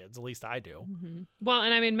people's kids. At least I do. Mm-hmm. Well,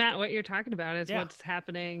 and I mean, Matt, what you're talking about is what's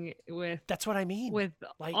happening with, that's what I mean, with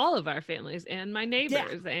all of our families and my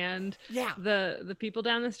neighbors and the people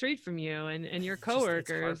down the street from you and your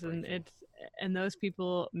coworkers. And those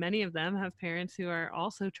people, many of them have parents who are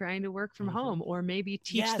also trying to work from home, or maybe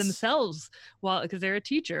teach themselves because they're a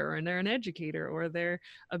teacher or they're an educator or they're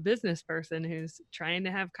a business person who's trying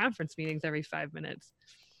to have conference meetings every 5 minutes.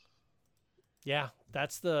 Yeah,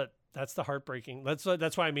 that's the heartbreaking. That's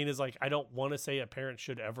why I mean is like, I don't want to say a parent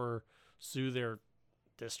should ever sue their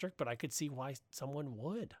district, but I could see why someone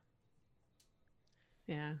would.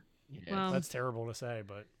 Yeah. Well, that's terrible to say,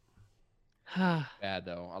 but bad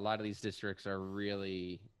though. A lot of these districts are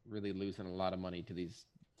really losing a lot of money to these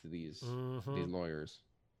lawyers.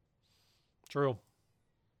 True.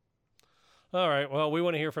 All right. Well, we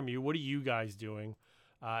want to hear from you. What are you guys doing?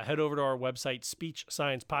 Head over to our website,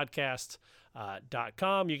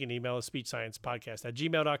 speechsciencepodcast.com. You can email us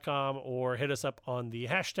speechsciencepodcast@gmail.com or hit us up on the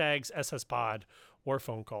hashtags SSPod or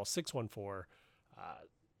phone call 614.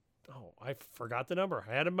 I forgot the number.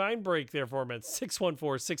 I had a mind break there for a minute.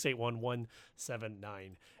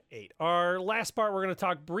 614-681-1798. Our last part, we're going to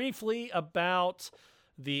talk briefly about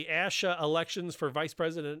the ASHA elections for Vice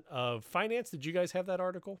President of Finance. Did you guys have that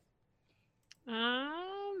article?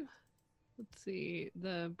 Let's see.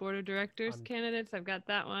 The Board of Directors candidates. I've got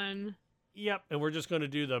that one. Yep. And we're just going to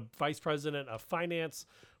do the Vice President of Finance.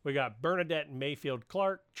 We got Bernadette Mayfield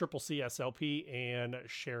Clark, Triple C SLP, and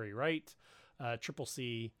Sherry Wright, Triple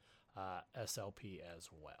C SLP as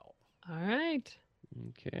well. All right.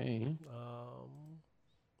 Okay.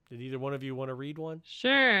 Did either one of you want to read one?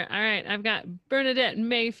 Sure. All right. I've got Bernadette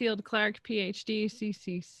Mayfield Clark, PhD,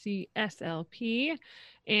 CCC SLP.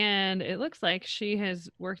 And it looks like she has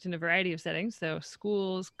worked in a variety of settings. So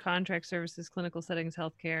schools, contract services, clinical settings,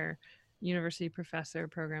 healthcare, university professor,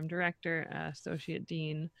 program director, associate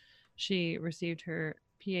dean. She received her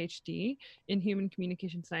PhD in human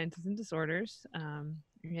communication sciences and disorders,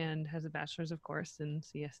 and has a bachelor's, of course, in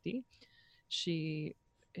CSD. She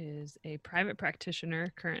is a private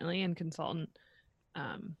practitioner currently and consultant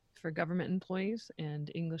for government employees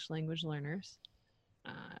and English language learners.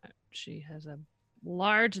 She has a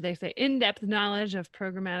large, they say, in-depth knowledge of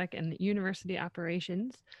programmatic and university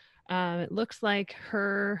operations. It looks like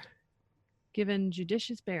her, given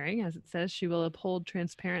judicious bearing, as it says, she will uphold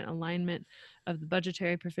transparent alignment of the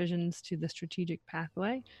budgetary provisions to the strategic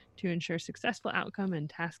pathway to ensure successful outcome and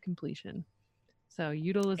task completion. So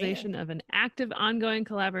utilization of an active ongoing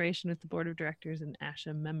collaboration with the Board of Directors and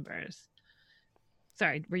ASHA members.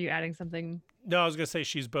 Sorry, were you adding something? No, I was going to say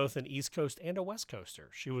she's both an East Coast and a West Coaster.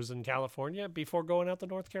 She was in California before going out to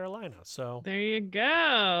North Carolina. So there you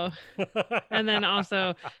go. And then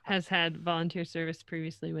also has had volunteer service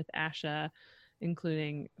previously with ASHA,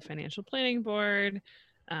 including Financial Planning Board,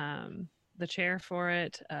 the chair for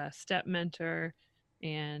it, a step mentor,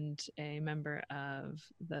 and a member of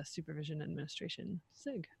the Supervision Administration,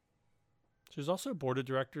 SIG. She's also board of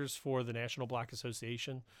directors for the National Black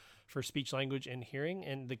Association for Speech, Language, and Hearing,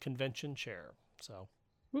 and the convention chair. So,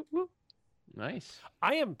 whoop, whoop. Nice.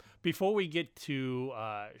 I am, before we get to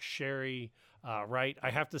Sherry Wright, I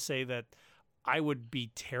have to say that I would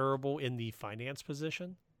be terrible in the finance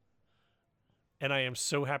position. And I am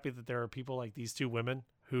so happy that there are people like these two women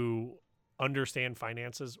who understand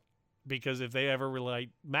finances, because if they ever were like,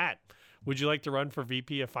 Matt, would you like to run for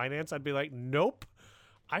VP of Finance? I'd be like, nope.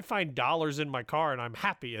 I find dollars in my car and I'm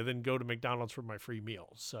happy, and then go to McDonald's for my free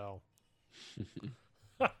meals. So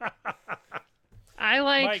I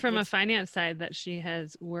like, Mike, from a finance side, that she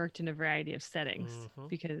has worked in a variety of settings,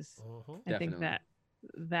 because I think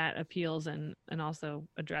that appeals and also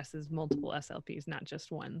addresses multiple SLPs, not just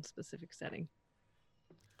one specific setting.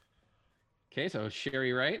 Okay, so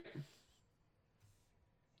Sherry Wright,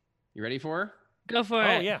 you ready for her? Go for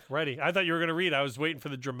it. Oh, yeah, ready. I thought you were going to read. I was waiting for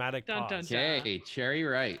the dramatic pause. Okay, Sherry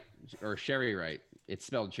Wright, or Sherry Wright. It's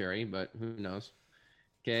spelled Cherry, but who knows?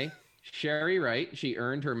 Okay, Sherry Wright, she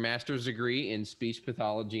earned her master's degree in speech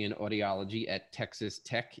pathology and audiology at Texas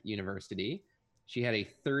Tech University. She had a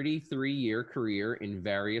 33-year career in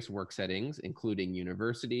various work settings, including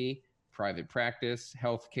university, private practice,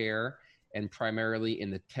 healthcare, and primarily in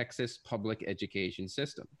the Texas public education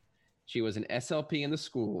system. She was an SLP in the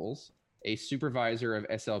schools, a supervisor of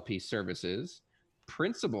SLP services,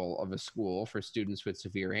 principal of a school for students with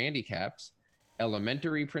severe handicaps,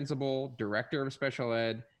 elementary principal, director of special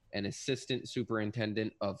ed, and assistant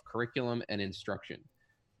superintendent of curriculum and instruction.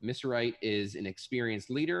 Ms. Wright is an experienced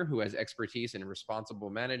leader who has expertise in responsible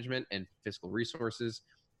management and fiscal resources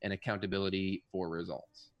and accountability for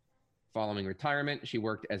results. Following retirement, she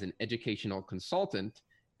worked as an educational consultant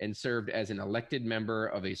and served as an elected member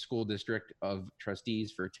of a school district of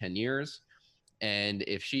trustees for 10 years. And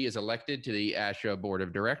if she is elected to the ASHA Board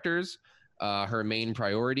of Directors, her main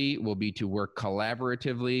priority will be to work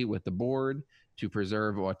collaboratively with the board to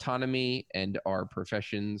preserve autonomy and our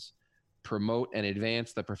professions, promote and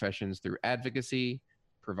advance the professions through advocacy,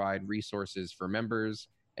 provide resources for members,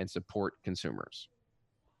 and support consumers.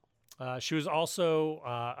 She was also,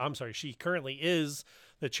 she currently is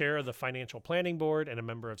the chair of the Financial Planning Board and a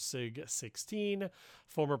member of SIG 16,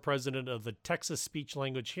 former president of the Texas Speech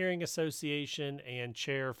Language Hearing Association, and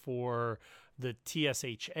chair for the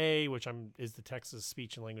TSHA, which is the Texas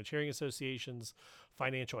Speech and Language Hearing Association's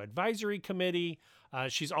Financial Advisory Committee.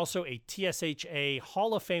 She's also a TSHA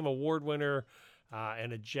Hall of Fame Award winner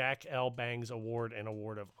and a Jack L. Bangs Award and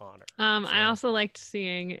Award of Honor. I also liked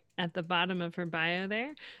seeing at the bottom of her bio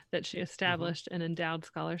there that she established an endowed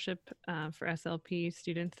scholarship for SLP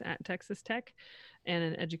students at Texas Tech and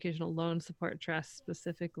an educational loan support trust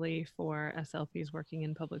specifically for SLPs working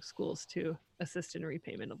in public schools to assist in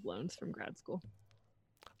repayment of loans from grad school.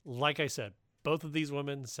 Like I said, both of these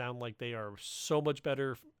women sound like they are so much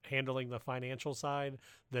better handling the financial side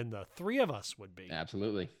than the three of us would be.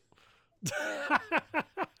 Absolutely.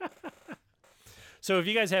 So if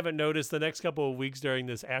you guys haven't noticed, the next couple of weeks during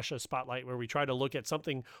this ASHA Spotlight, where we try to look at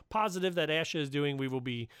something positive that ASHA is doing, we will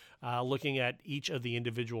be looking at each of the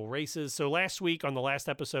individual races. So last week on the last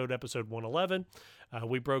episode 111,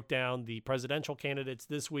 we broke down the presidential candidates.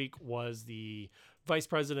 This week was the vice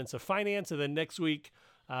presidents of finance. And then next week,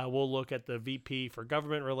 we'll look at the VP for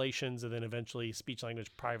government relations, and then eventually speech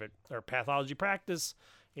language private or pathology practice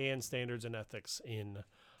and standards and ethics in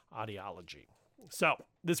audiology. So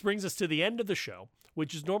this brings us to the end of the show,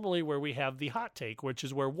 which is normally where we have the hot take, which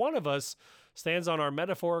is where one of us stands on our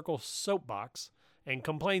metaphorical soapbox and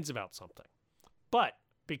complains about something. But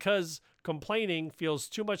because complaining feels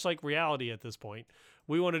too much like reality at this point,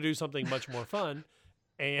 we want to do something much more fun.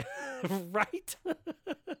 And right?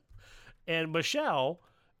 And Michelle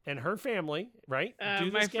and her family, right?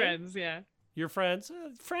 My friends, yeah. Your friends?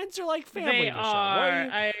 Friends are like family, They Michelle. are. Why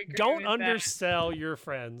I agree don't with undersell your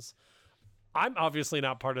friends. I'm obviously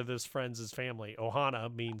not part of this friends' family.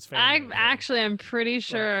 Ohana means family. I'm pretty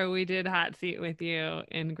sure we did hot seat with you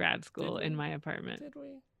in grad school in my apartment. Did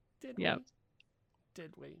we? Yep.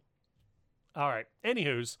 Did we? All right.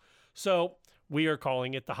 Anywho's, so we are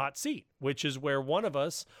calling it the hot seat, which is where one of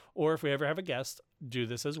us, or if we ever have a guest, do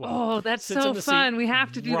this as well. Oh, that's Sits so in the fun. seat, We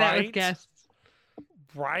have to do that with guests.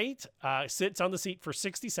 Right. Sits on the seat for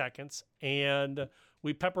 60 seconds, and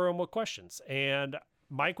we pepper him with questions. And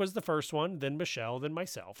Mike was the first one, then Michelle, then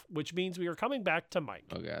myself, which means we are coming back to Mike.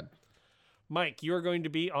 Oh, God. Mike, you're going to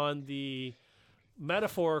be on the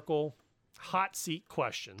metaphorical hot seat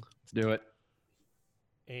question. Let's do it.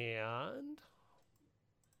 And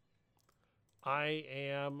I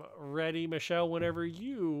am ready, Michelle, whenever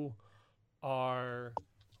you are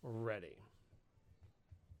ready.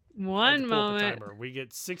 One moment. Timer. We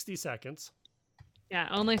get 60 seconds. Yeah,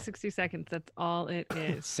 only 60 seconds. That's all it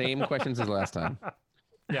is. Same questions as last time.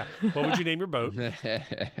 Yeah. What would you name your boat?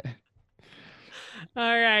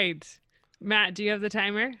 All right. Matt, do you have the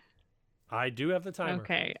timer? I do have the timer.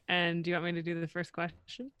 Okay. And do you want me to do the first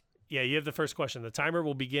question? Yeah, you have the first question. The timer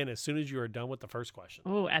will begin as soon as you are done with the first question.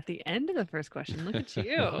 Oh, at the end of the first question. Look at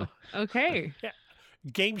you. Okay. Yeah.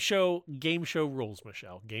 Game show rules,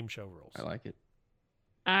 Michelle. Game show rules. I like it.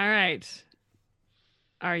 All right.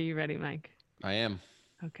 Are you ready, Mike? I am.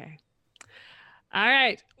 Okay. All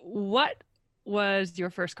right. What was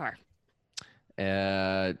your first car?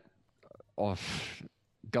 Galant.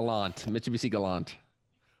 Mitsubishi Galant.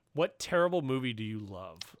 What terrible movie do you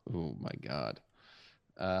love? Oh, my God.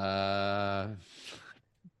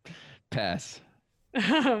 Pass.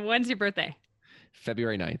 When's your birthday?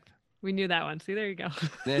 February 9th. We knew that one. See, there you go.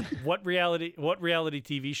 What reality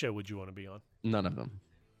TV show would you want to be on? None of them.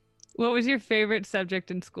 What was your favorite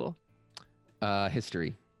subject in school?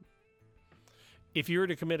 History. If you were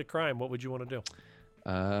to commit a crime, what would you want to do?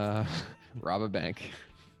 Rob a bank.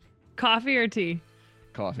 Coffee or tea?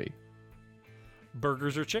 Coffee.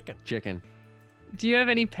 Burgers or chicken? Chicken. Do you have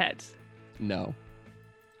any pets? No.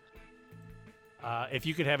 If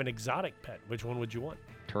you could have an exotic pet, which one would you want?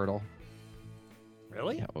 Turtle.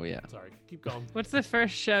 Really? Yeah, oh, yeah. Sorry. Keep going. What's the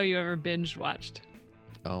first show you ever binge watched?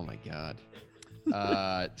 Oh, my God.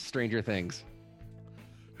 Stranger Things.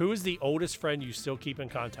 Who is the oldest friend you still keep in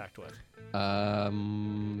contact with?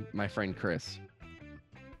 My friend Chris.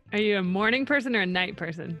 Are you a morning person or a night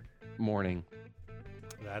person? Morning.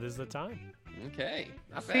 That is the time. Okay.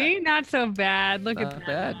 Not bad. See, not so bad. Look at Not that.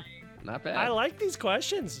 bad. Not bad. I like these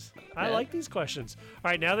questions. I Yeah. like these questions.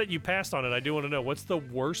 All right, now that you passed on it, I do want to know, what's the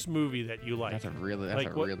worst movie that you like? That's a really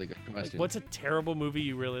good question. Like, what's a terrible movie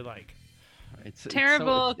you really like? It's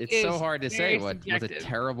Terrible It's so is hard to very say what's a subjective.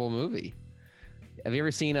 terrible movie. Have you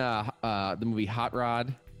ever seen the movie Hot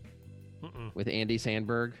Rod with Andy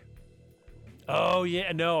Samberg? Oh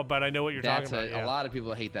yeah, no, but I know what you're talking about. A lot of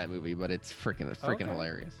people hate that movie, but it's freaking Okay.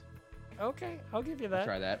 hilarious. Okay, I'll give you that.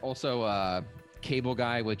 Try that. Also, Cable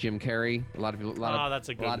Guy with Jim Carrey. A lot of people. that's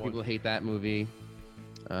a good A lot of one. people hate that movie.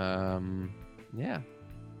 Yeah.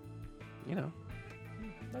 You know.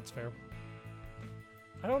 That's fair.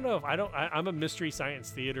 I don't know if I'm a Mystery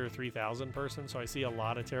Science Theater 3000 person, so I see a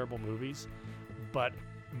lot of terrible movies, but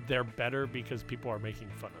they're better because people are making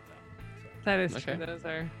fun of them. That is Okay.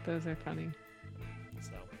 true. Those are funny.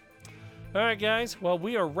 So, all right, guys. Well,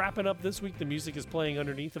 we are wrapping up this week. The music is playing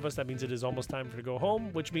underneath of us. That means it is almost time to go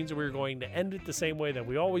home, which means we're going to end it the same way that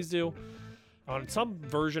we always do, on some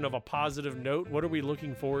version of a positive note. What are we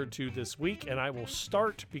looking forward to this week? And I will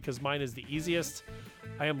start because mine is the easiest.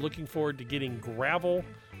 I am looking forward to getting gravel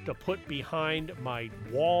to put behind my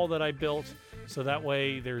wall that I built, so that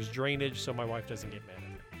way there's drainage so my wife doesn't get mad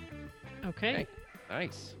at me. Okay.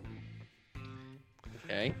 Nice.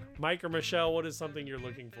 Okay. Mike or Michelle, what is something you're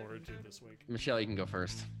looking forward to this week? Michelle, you can go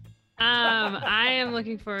first. I am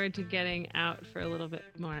looking forward to getting out for a little bit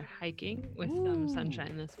more hiking with some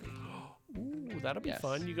sunshine this week. Ooh, that'll be Yes.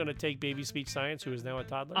 fun. You gonna take baby Speech Science, who is now a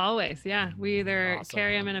toddler? Always, yeah. We either Awesome.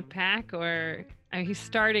 carry him in a pack or he's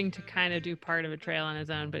starting to kind of do part of a trail on his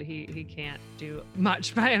own, but he can't do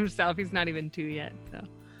much by himself. He's not even 2 yet.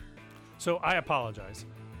 So I apologize.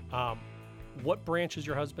 What branch is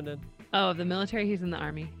your husband in? Oh, the military, he's in the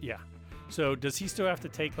Army. Yeah. So does he still have to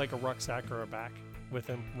take like a rucksack or a back with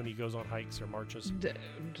him when he goes on hikes or marches? Does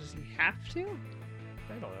he have to?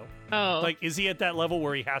 I don't know. Oh. Like, is he at that level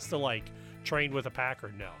where he has to like train with a pack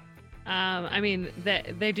or no? I mean,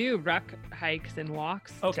 they do ruck hikes and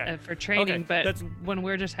walks for training, Okay, but that's- when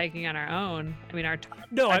we're just hiking on our own, I mean, our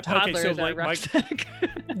Okay, toddler so is our like rucksack.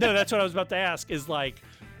 No, that's what I was about to ask. Is like,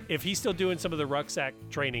 if he's still doing some of the rucksack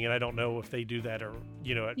training, and I don't know if they do that or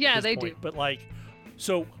at Yeah, this they point, do. But like,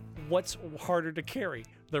 so what's harder to carry,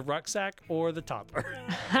 the rucksack or the toddler?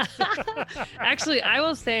 Actually, I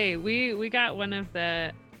will say we got one of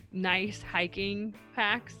the nice hiking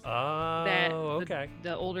packs that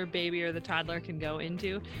the older baby or the toddler can go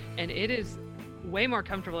into, and it is way more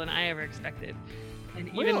comfortable than I ever expected. And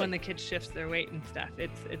even Really? when the kid shifts their weight and stuff,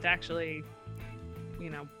 it's actually,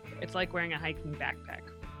 it's like wearing a hiking backpack.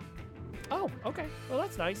 Oh, okay. Well,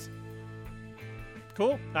 that's nice.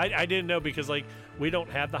 Cool. I didn't know because like we don't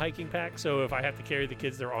have the hiking pack, so if I have to carry the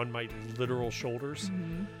kids, they're on my literal shoulders.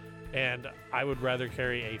 Mm-hmm. And I would rather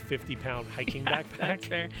carry a 50-pound hiking backpack. That's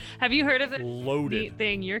fair. Have you heard of the Loaded. neat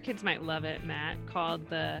thing? Your kids might love it, Matt, called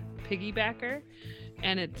the piggybacker.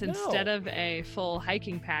 And it's instead of a full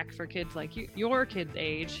hiking pack for kids like your kids'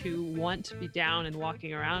 age who want to be down and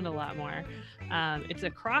walking around a lot more. It's a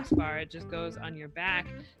crossbar. It just goes on your back.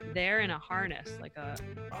 They're in a harness, like a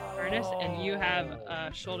harness, and you have a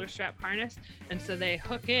shoulder strap harness. And so they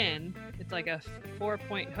hook in. It's like a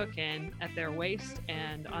 4-point hook in at their waist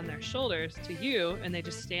and on their shoulders to you, and they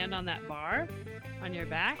just stand on that bar on your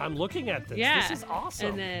back. I'm looking at this. Yeah. This is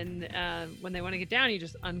awesome. And then when they want to get down, you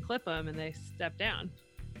just unclip them and they step down.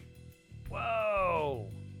 Whoa.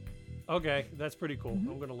 Okay, that's pretty cool.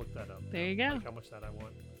 Mm-hmm. I'm gonna look that up. There you go. Like how much that I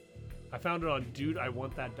want. I found it on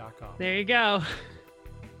DudeIWantThat.com. There you go.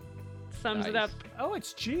 Sums it up. Oh,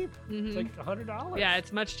 it's cheap. It's like $100. Yeah,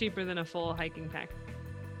 it's much cheaper than a full hiking pack.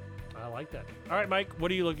 I like that. All right, Mike, what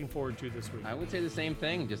are you looking forward to this week? I would say the same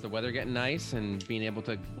thing. Just the weather getting nice and being able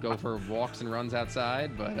to go for walks and runs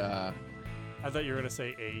outside. But I thought you were going to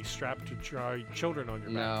say a strap to try children on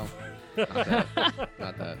your no, back.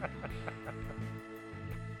 not that.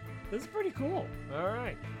 This is pretty cool. All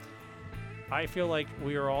right. I feel like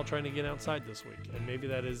we are all trying to get outside this week, and maybe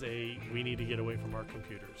that is we need to get away from our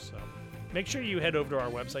computers. So make sure you head over to our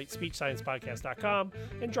website, speechsciencepodcast.com,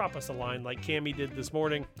 and drop us a line like Cammie did this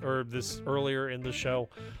morning or this earlier in the show,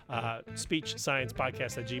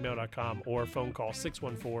 speechsciencepodcast@gmail.com, or phone call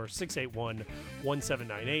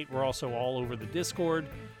 614-681-1798. We're also all over the Discord,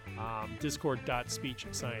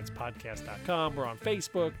 discord.speechsciencepodcast.com. We're on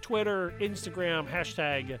Facebook, Twitter, Instagram,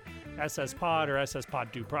 hashtag SSPod or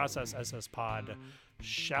SSPod Due Process, SSPod.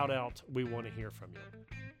 Shout out. We want to hear from you.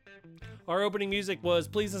 Our opening music was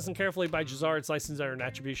Please Listen Carefully by Jazar. It's licensed under an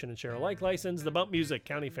attribution and share alike license. The bump music,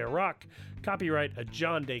 County Fair Rock. Copyright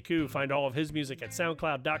John Deku. Find all of his music at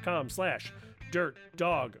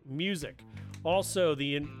soundcloud.com/dirtdogmusic. Also,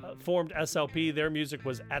 the Informed SLP, their music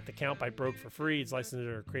was At the Count by Broke for Free. It's licensed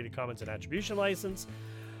under a Creative Commons and Attribution license.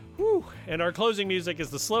 Whew. And our closing music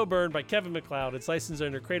is The Slow Burn by Kevin MacLeod. It's licensed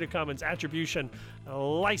under Creative Commons Attribution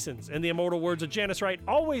license. And the immortal words of Janice Wright,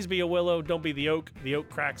 always be a willow, don't be the oak. The oak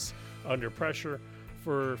cracks under pressure.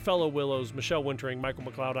 For fellow willows, Michelle Wintering, Michael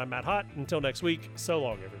MacLeod, I'm Matt Hott. Until next week, so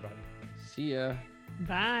long, everybody. See ya.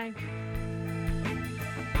 Bye.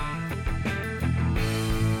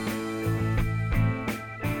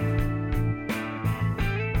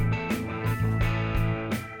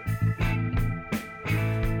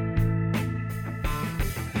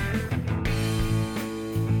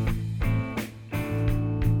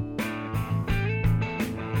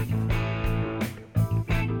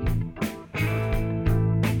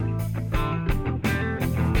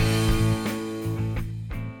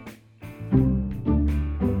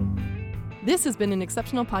 This has been an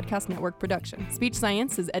Exceptional Podcast Network production. Speech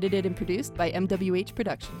Science is edited and produced by MWH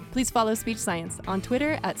Production. Please follow Speech Science on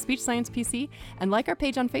Twitter at SpeechSciencePC and like our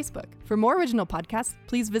page on Facebook. For more original podcasts,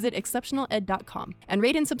 please visit exceptionaled.com and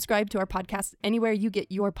rate and subscribe to our podcast anywhere you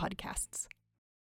get your podcasts.